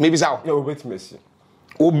 Maybe so. No, wait, Messi.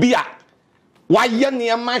 Obia. Why ye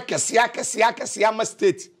near my kase am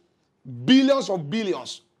state. Billions of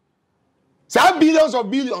billions. Say billions of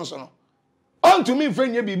billions no. On to me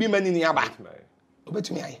friend ye bibi mani ni aba.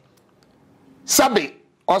 Obetumi aye. Sabe,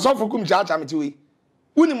 osofu Kumchacha metiwe.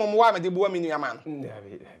 Uni mo wa me de boa me nua ma no.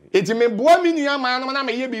 Eti me boa me nua ma no na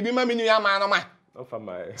me ye bibi ma me nua ma no ma. No for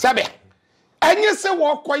my. Sabe. Enye se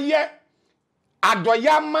wo koye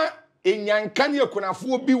adoyama enyanka ne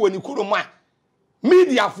akunafo bi woni kurom a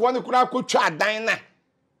media fo ne kura akotwa adan na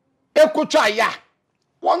ekotwa ya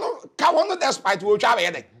wono despite wo twa be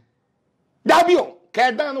yede dabio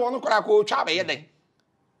ka dan no wono kura akotwa be yede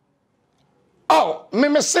oh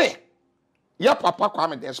me say ya papa kwa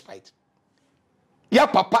me despite ya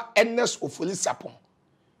papa ns ofoli sapon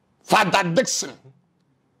Father Dickson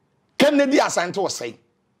Kennedy Asante was say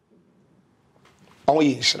on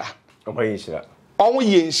ye nshira on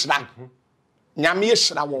ye nshira nyame ye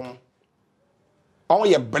shira won on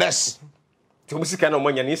ye bless to musika na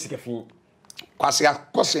omonya na sika fi kwase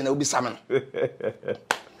akose na obi samen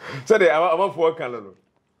so de amafo kan lo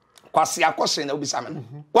kwase akose na obi samen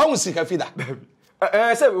wa hu sika fi da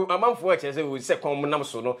say amafo che say kom nam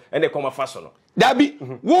so no ene kom afa so no dabi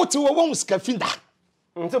wo ti wo hu sika fi da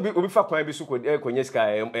nso obi fa kwan bi so konye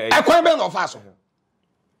sika ekwan be na ofa so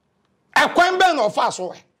ekwan be na ofa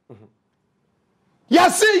so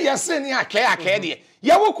Yesi ni ake de.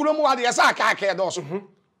 Ye wo kurom wa de yesi ake do so.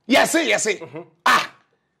 Yesi.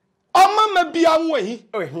 Oma ma bia nwo hi.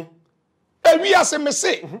 Ewi ase me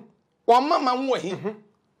se. Wo mama nwo hi.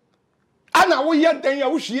 Ana wo ye dan ya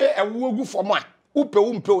wo hwie ewo ogu fom a. Wo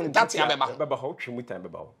mpe ni that ya beba ho twemu tan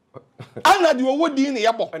beba ho. Ana de wo di ni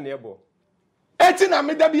ye bo. Ana ye bo. Eti na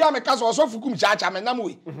me da bia me ka so Kumchacha me nam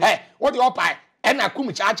we. Wo de opai e na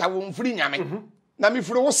Kumchacha wo mfiri nyame. Na me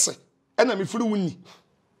firi wo se. Ena me firi wuni.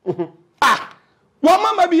 Wa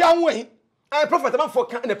mama bi anwe. Prophet man for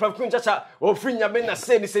kan na prophet Kumchacha o firi nyame na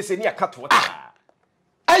se ni akato.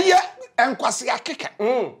 Aye enkwase akeka.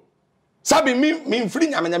 Sabi mi mfiri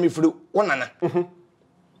nyame na me firi wonana.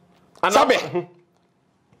 Sabi.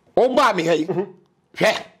 O ba mi hey.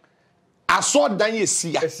 Hwe. Aso dan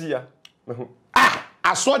esia.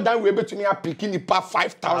 Aso dan we betumi apiki nipa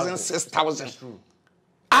 5,000 6,000.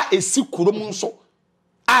 Esi kurom nso.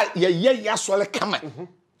 Ye sole kama.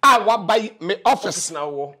 Wabai me office na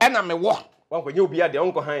wo. Ena me wo. Wan kwenye obi ade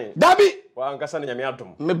onko han. Dabi. Wa ankasa na nyame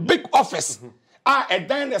adom. Me big office.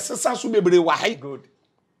 Edan na sesa so bebre wa hai. Good.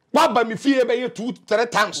 Ba mi fie be ye 2-3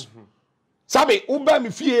 times. Sabe, u ba mi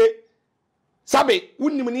fie. Sabe,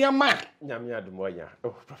 unim ni ama. Nyame adom onya.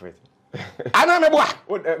 Oh, prophet. Ana me boa.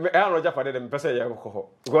 Ano ja fade dem pese ye ko ho.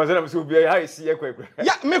 Because na me so obi ha esi ye kwakwa.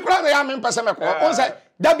 Ya me kura na ya me pese me ko. On say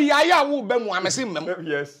dabi ya wo ba mu amese mmam.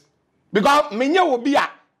 Yes. Because me nya obi a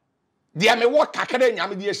dia me wo kakere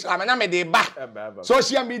nyame die hira me na me de ba.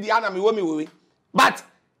 Social media na me wo me we. But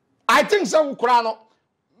I think so kura no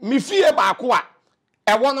me fie ba ko a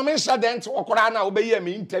e wo no me hya den to kura na wo be ye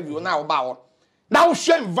me interview na wo ba wo. Na wo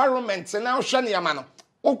hwe environment na wo hwe ne yama no.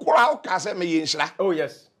 Wo kura wo ka se me ye nhira. Oh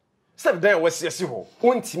yes. Step down was yes ho.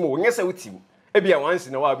 Wontimo wo nyese wotim. E bia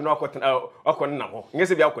wansi na wa bi no akon na ho.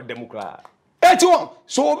 Nyese bia akon dem kura. Eti won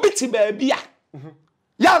so obi ti ba bia.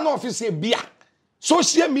 Ya no office bia.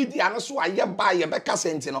 Social media no so aye ba ye be ka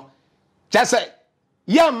senti no. Chese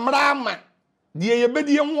ya mrama de ye be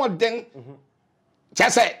de ho den.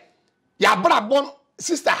 Chese ya bra bon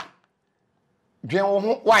sister. Dwen wo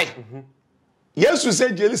ho why? Yesu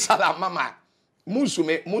say Jerusalem mama. Musu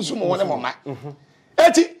mo wona mama.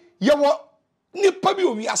 Eti ye wo nipa bi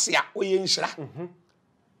owi ase a oye nhira.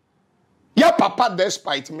 ya papa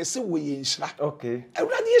despite me say we yinshira okay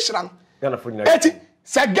awurade yinshira no Ghana for na eti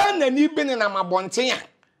se Ghana ni bi ne na mabonten a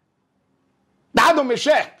da do me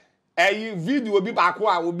hwe video bi ba ko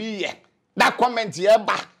a obi ye da comment ye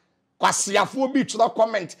ba kwasiafo bi tro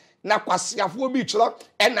comment na kwasiafo bi tro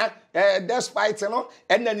ena despite no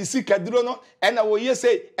ena ni sikaduro no ena wo ye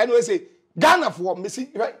say ena we say Ghana for me see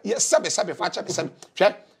ye sabe fa cha be sabe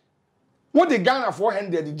hwe wo de Ghana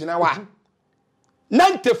 400 gina wa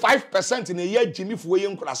 95% na ye Jimmy fo ye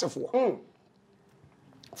nkurasefo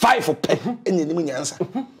 5 pe eni ni nyansa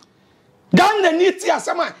Ghana ni ti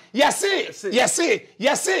asema yes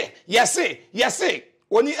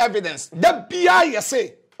only evidence that bia yes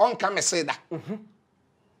on come say that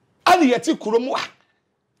ani yeti kuromu a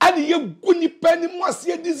ani ye guni pani mu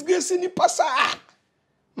ase disgrace ni pasa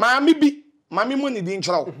maami mu ni di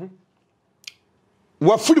nkyerɛ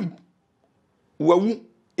wa firim wa wu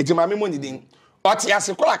eti maami mu ni di ɔte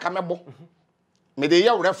ase kora ka mebo me de ye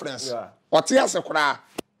reference ɔte ase kora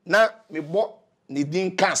na me bo ni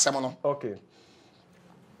din kan asɛm no okay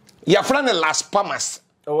your friend Las Palmas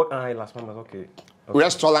oh Las Palmas okay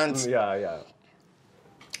restaurant yeah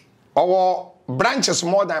our branches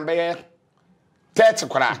more than 30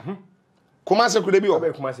 kora Kumasi could be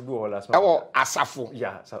over Kumasi bi Las Palmas our asafo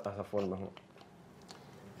yeah asafo no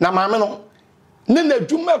na maame no ne na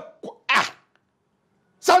dwuma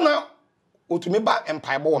sana otumi ba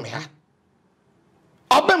empaibo wo me ha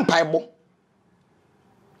obe empaibo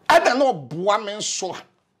ada no boa me nso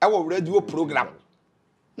ewo radio program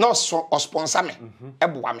no so sponsor me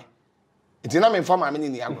eboa me itina me inform me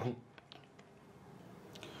ni agro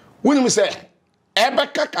woni me say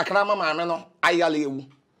ebeka kakra ma maame no ayale ewu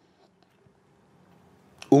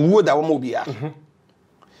owu da wo mo bia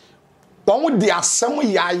won di asem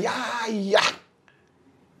ya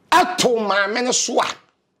ato maame no so a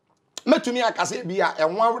metumi akase bia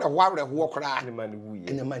enwa awre ho kra ni mani wu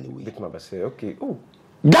ene mani wu bitma ba say okay oh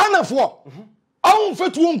Ghana for on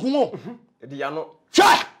fetu nkumo e ya no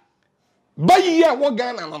hwa bayi e wo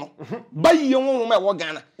Ghana no bayi e wo ma wo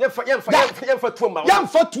Ghana yemfa tuo ma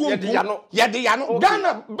yemfa tuo ye de ya no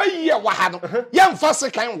Ghana bayi e wa ha no yemfa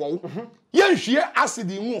sekan wo yenhwie acid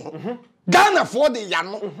mu Ghana for de ya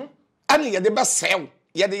no ane ye de be sew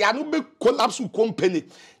ye de ya no be collapse company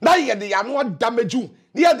na ye de ya no damage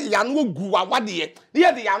ye de ya no gu awade ye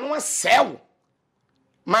de ya no sew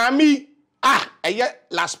mami eye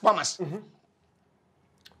Las Palmas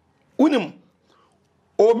unim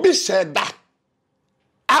obi seda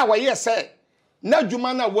wa ye say na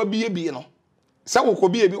dwuma na wabie bi no se wo ko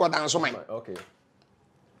bie bi odan so man okay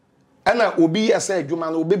ana obi ye say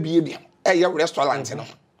dwuma na obebie bi eye restaurant no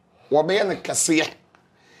wo be ye ne kase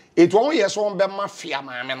etu won ye so be mafia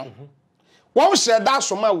maame no won seda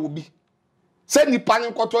so ma wo bi se nipa ne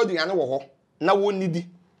nkoto aduane wo ho na wo nidi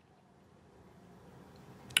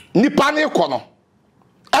nipa ne kɔ no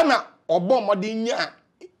ana ɔbɔ mɔde nya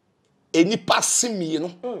enipa simi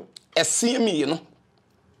no esimi no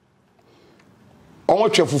ɔmo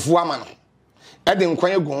twa fufu ama no ɛde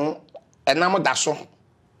nkwan egu ɛnam da so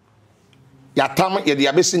yatam yɛde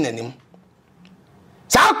abesi nanim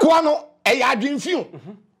saa koa no ɛyɛ adwemfiu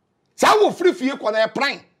saa wo frifie kɔ na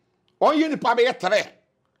ɛpran ɔnyɛ nipa bɛyɛ tere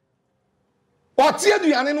ɔte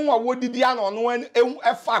aduane no wa wodidi ana ɔno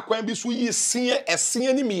ɛfa kwan bi so yi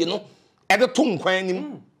ɛsie ni mi no ɛde to nkwan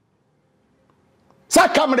nim sa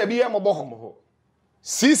camera bi ɛmɔbɔ hɔ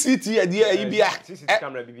CCTV ɛde ayi bia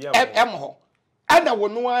camera bi bia ɛmɔ hɔ ɛna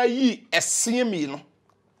wɔno ayi ɛsie mi no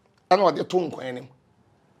ɛna ɔde to nkwan nim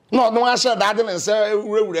na ɔno ahyɛ daade ne nsa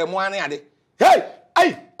wurawura mu ane ade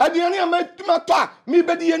hey aduane ma to a mi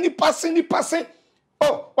bedi ni passe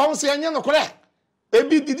oh wɔn se enye no kore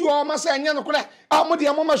ebi didi wɔn ma se enye no kore mo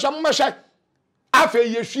de mo ma hwɛ afa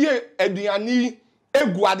yehwie aduane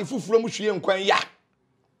egu ade fufuro mu hwie nkwan ya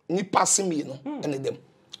ni passe mi no ene dem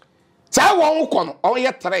saa wɔn kɔ no ɔn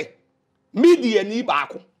yɛ tere media ni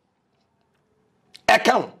baako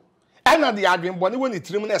ɛka ɛna de adwenbɔ ne wɔ ne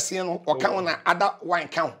tirim na ɛsen no ɔka na ada wine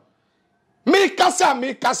count me kasa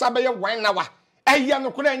be ye wine na wa ɛyɛ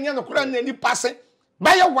no kora enye no kora na ni passe be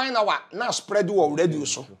ye wine na wa na spread wɔ radio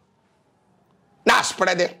so na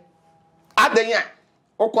spread adenya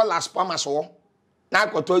okɔ Las Palmas wo na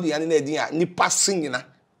akɔtɔ aduane na adin a ni passe nyina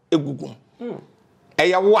egugum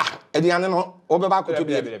ɛyɛ wa aduane no obeba akɔtɔ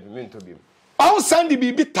bi ɔn sandi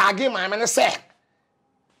bi tagi maame ne sɛ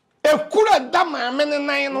ekura da maame ne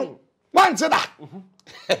nan no wante da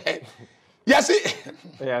yes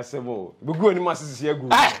bo bugu ani masisi agu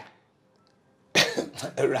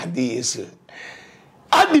radi yesu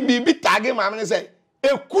adi bi tagi maame ne sɛ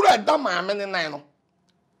ekura da maame ne nan no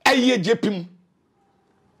ɛyɛ jepim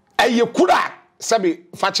ɛyɛ kura sɛbi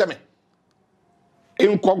fakyɛ me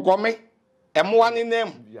nkogome emoa ne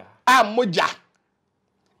nem a moja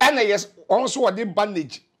ena yes onso wode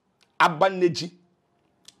bandage abanage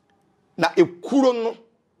na ekuro no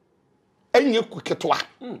enye kuketwa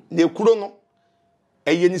na ekuro no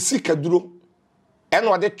eye ni sika duro ena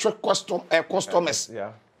wode twe customers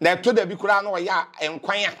na to da bi kura no ya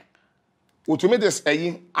enkwan a otumi des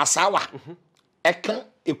ayi asawa eka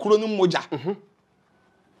ekuro no moja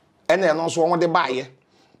ena eno so won de baaye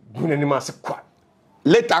guna ni ma se kwa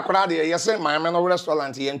later kura de yese maame no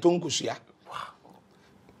restaurant ye ntonkusua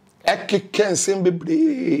ekeken sem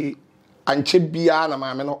bebre anche bia na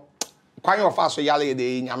maame no kwan ofa so yale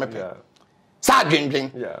de nyame pe sa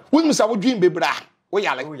dwendwen wonu sa wodwen bebra wo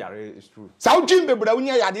yale is true sa wodwen bebra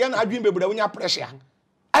wonya yade na adwen bebra wonya pressure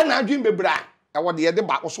ana adwen bebra e wode ye de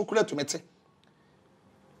ba so kura tumete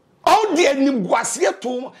all the ni guasie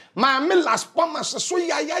to maame last promise so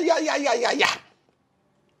ya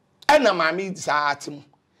ana maame sa atim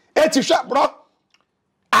eti hwe bro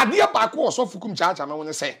ade ba ko so fukum chacha ma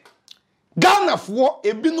woni se Ghana fo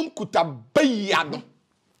ebinum kuta bayia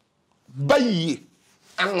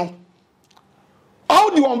ano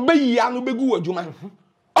all the one bayia no begu adwuma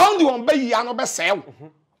all the one bayia no be sew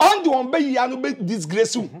all the one bayia no be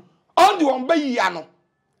disgrace all the one bayia no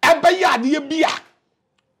e bayia de bia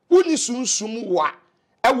woni sunsum wa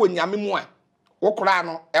e wo nyame mu a wo kora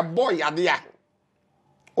no e boy yade a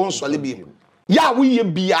onsole bi ya wo ye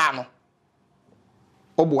bia no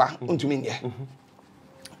obua ontumi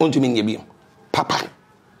nye bi papa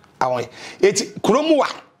awon eti kromu wa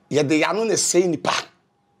ye de ya no ne sei nipa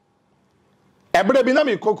ebre bi na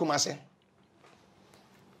me kokuma se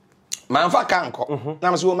manfa kanko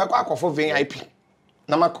na me so mekọ akofo VIP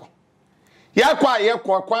na mako ya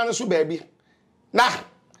kwa kwan so ba bi na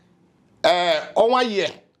onwa ye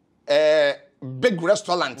big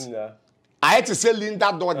restaurant I had to say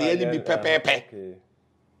Linda do the enemy pepe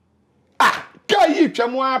kai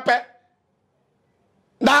twemu ape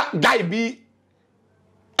na guy bi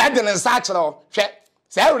Eden Sachro hwe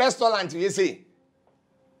say restaurant we say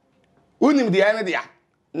unim the ene dia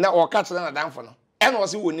na o ka kire na danfo no ene o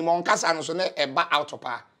se wonim on kasa no so na eba out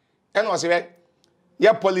pa ene o se we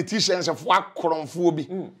ya politicians of akronfo bi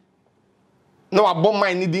na wa bom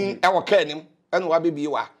man ni din e wo ka anim ene wa bebi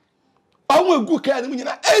wa onwe gu ka anim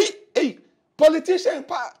nyina politician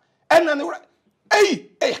pa ene ne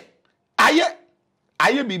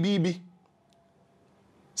aye bibi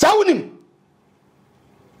sa wonim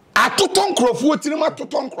atoton krofo tirima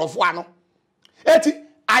atoton krofo ano eti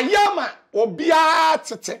ayama obia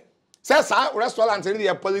tete say sa restaurant ni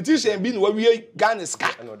the politician bi ni wawie Ghana ska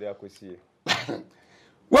no dey akosi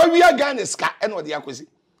wawie Ghana ska e no dey akosi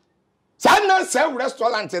sa na say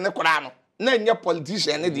restaurant ni kora no na nye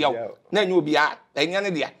politician ni dia na nye obia enya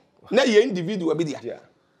ni dia na ye individual bi dia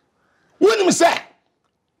wonim say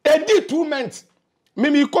edi 2 months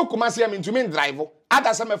mimi kokuma say me ntumi drive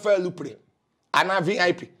ada say me fa lupre ana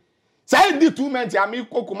VIP say edi 2 months ya me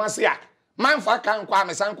kokuma say manfa kan kwa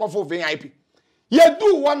me san kofo VIP ye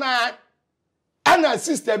du wona ana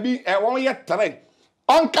sister bi won ye train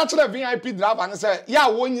on catch the VIP driver and say ya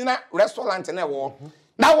wonyina restaurant na wo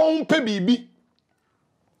na won pe bibi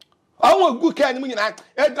on gu ka ni nyina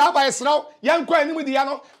driver israw yan kwa ni mu dia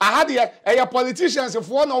no aha de e politicians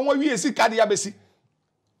fo na won wie sika de ya besi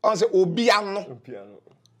on say obi ano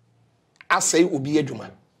asai obi adwuma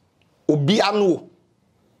obi ano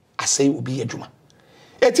asai obi adwuma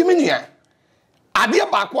etimi nia ade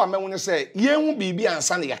ba ko amewune say yenhu bibi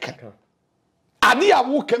ansa na yaka ade a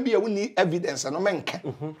wo kan bi a woni evidence no menka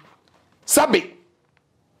sabe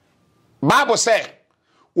bible say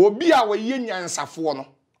obi a waye nyansafo no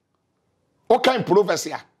o kan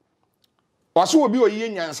prophecy a waso obi oye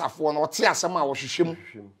nyansafo no ote asem a wo hwehwem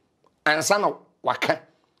ansa na waka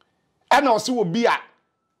ana osi obi a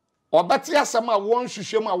obete asem a won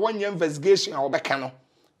hwehwem a won investigation a obeka no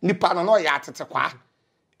nipa no ya atete kwa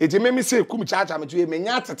eti memi se Kumchacha metu e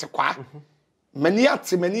menya atete kwa mani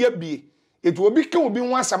ate mani abie eti obi ka obi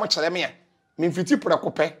ho asam kyere me a memfiti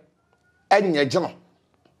prekope enya gino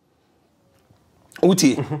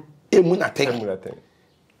uti emu na ten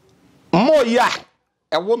mo ya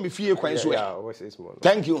ewo me fie kwan so ya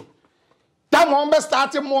thank you tam on be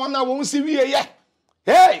start mo na won si wie ye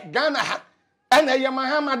hey Ghana ha ena ye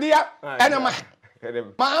Mahamadia ena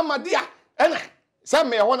Mahamadia ena sa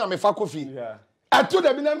me ho na me fa kofi ato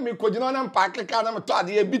da bi na me kogina na mpake ka na me to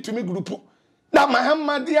ade bi tumi group na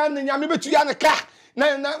Mahamadia na nyame betu ya ne ka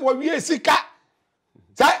na wo wie sika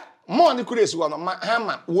sa mo ni kuresi wo no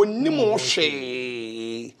Mahama wonim wo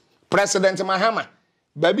hwe president Mahama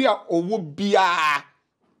baby a owo bia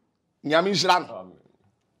nyame nhira no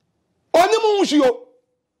onim wo hwe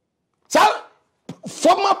sa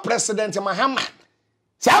former president Mahama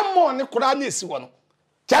Samo ne kura na esi wono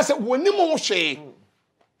kyase woni mo hwe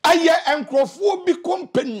aye enkrofo bi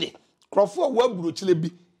company krofo wa burochile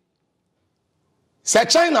bi se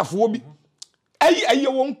China fo bi aye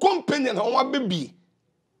won company na won abebi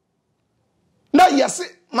na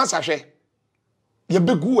yese masahwe ye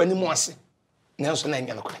begu ani mo ase nanso na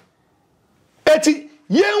nya no kure eti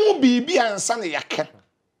yenwu bibi ansa na yaka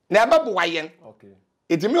na ababo wayen okay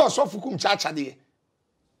eti me osofu Kumchacha de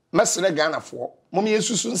mesre Ghana fo mom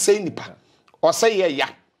yesusu nsei nipa o say ye ya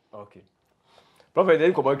okay prophet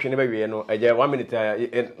dey ko ba twe ne ba wie no eje 1 minute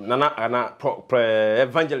nana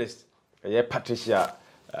evangelist ye Patricia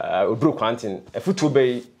Odro Quantin efutu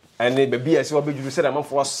be ene ba bia se obeduru se da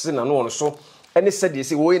manfo se na no so ene se de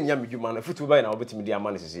se wo ye nya medwuma no efutu be na obetimi di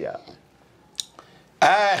ama ne sisi ya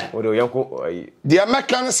odo yanko the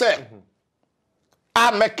American say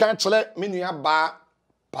American chele minua ba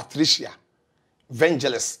Patricia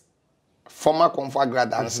evangelist former comfort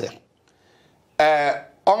Agradaa say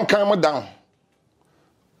on come down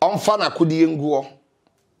on fa na kodi nguo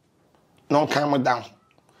no come down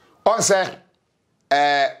on say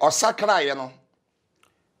osakra ye no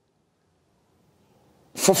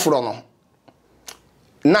foforo no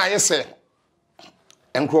na ye say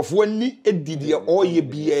enkrofo ni edidie oye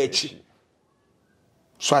bia echi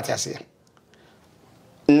so atase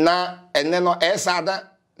na ene no esada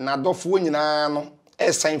na dofo nyina no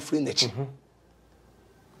esan free nechi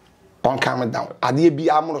on come down ade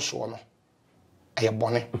bia amro so no eye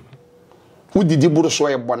bone udidi buru so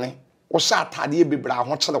eye bone wo sha atade bebra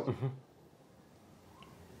ho kire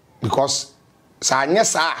because sa anya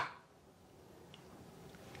sa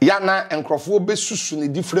yana enkrofo besusu ne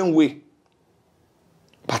different way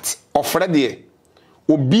but ofre de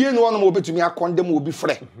obie no no obetumi akondem obi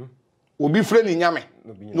frɛ ni nyame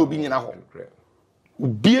no obi nyina ho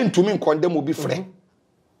obie ntumi nkondem obi frɛ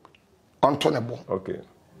onto ne bo okay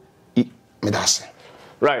me das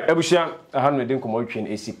right ebushia ahanu de nkomo twen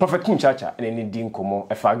esi prophet Kumchacha ene ni di nkomo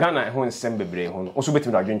efa Ghana ho nsem bebre ho no so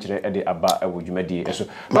betumi adwenkyere e de aba ewo dwumadi eso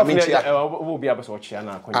wo bi abaso chia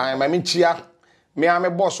na akon ai mami chia me ame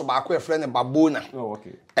boss ba ko e frɛ ne Babona oh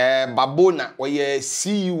okay Babona oye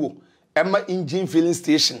CEO Emma engine filling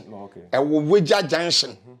station wo Wagya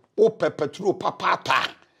junction o petrol papa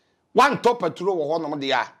one top petrol wo hono de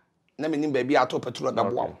ya na me nim ba bi ato petrol da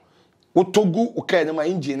boa wo togu o ka ne ma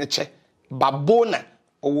engine ne che Babona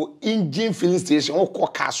o engine filling station o ko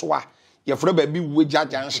kaso a ye frɛ ba bi Wagya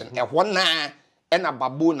junction e ho na e na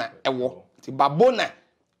Babona e wo ti Babona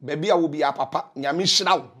ba bi a wo bi a papa nyame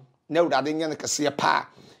hyiraw na urade nye ne kese pa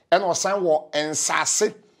e na osan wo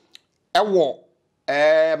ensase e wo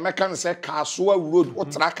mekan se kaso road o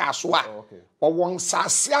tra kaso a wo won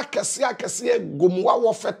sase akese gomuwa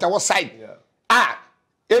wo fete wo side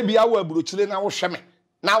ebia wo aburochire na wo hweme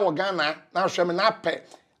na wo Ghana na hweme na pe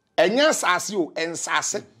enya sase o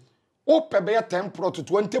ensase o pe be 10 pro to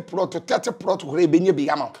 20 pro to 30 pro to re benye bi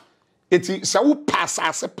yama eti se wo pass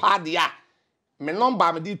ase pa dia me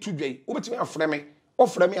number me di tudwei wo betimi afre me o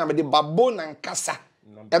frɛ me amede Babona nkasa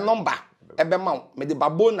e number ebe ma me de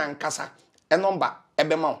Babona nkasa e number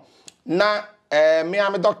ebe ma na me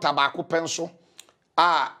ame doctor ba ko penso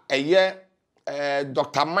eye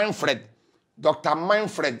Dr. Manfred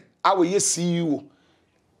awe CEO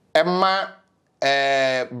Emma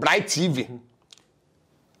Bright TV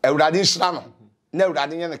Euradi Shrano na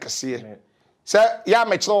Euradi nye ne kese se ya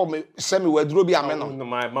me kire o me se me waduro bi ame no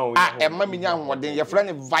Emma mi nya hoden ye frɛ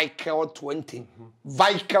ne Vical 20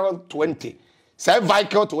 Vical 20 se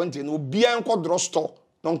Vical 20 no bia enko draw store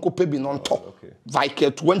no nko pe bi no nto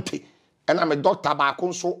Vical 20 ena me doctor ba ko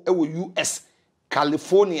nso e wo US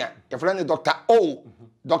California ye frɛ ne Dr.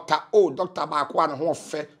 Dr. ba ko an ho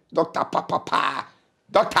fe Dr. Papa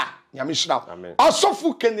Dr. Nyamishra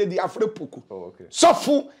Osofu Kennedy Afrepoku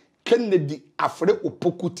Sofu Kennedy Afre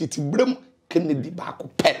opoku titi brem Kennedy ba ko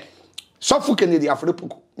pe Sofu Kennedy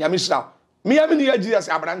Afrepoku Nyamishra me am ni Jesus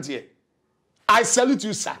Abrantie I salute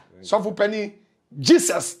you sir Sofu Penny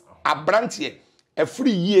Jesus Abrantie a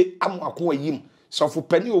free year amwako ayim Sofu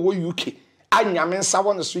Penny owo UK anyame nsa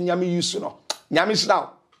won so nyame yusu no Nyamishra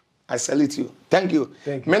I salute you thank you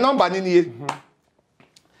me number ni nie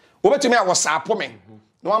obetumi a WhatsApp me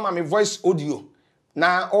no ama me voice audio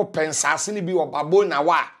na open sase ni bi wo Babona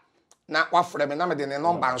wa na wafre me na me de ne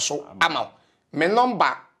number nso ama me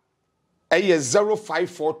number eye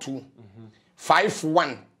 0542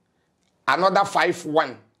 51 another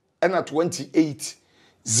 51 and 28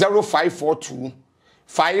 0542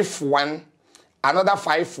 51 another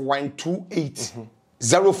 5128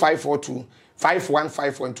 0542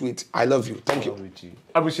 515128. I love you. Thank you.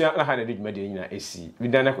 Abusia na ha na digma de nyina esi.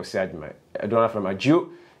 Bidana ko se adwuma. Adona from Agyo.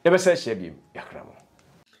 Yebesa hye biem yakramo.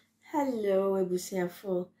 Hello,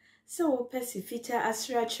 Ebusiafo. So, Pesifita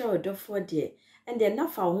Asracha or Dofo de, and then now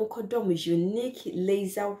for Kodom unique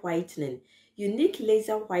laser whitening. Unique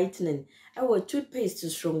laser whitening. Our toothpaste to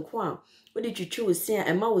strong quam. What did you choose? Say,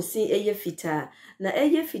 and ma was saying a fita. Na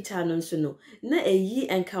eye fita non sono. Na a ye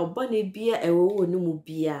and carbonate beer a wo no mu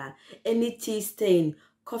beer. Any tea stain,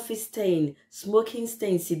 coffee stain, smoking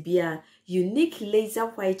stain, beer. Unique laser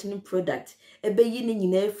whitening product. Ebe yini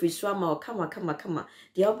nyina free swama o kama.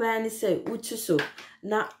 The obani say utu so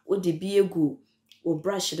na odi bi egu o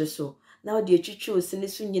brush do so. Na odi etwitwe so ne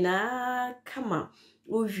so nyina kama.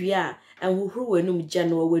 Uwia and wuhuru wenum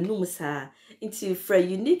jano wenum sa. Into for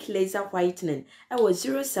unique laser whitening. I was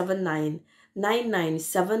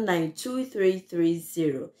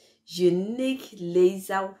 07999792330. Unique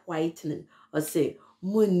laser whitening. Or say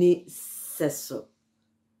muni seso.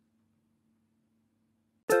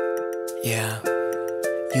 Yeah,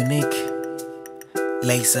 unique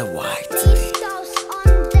laser whitening.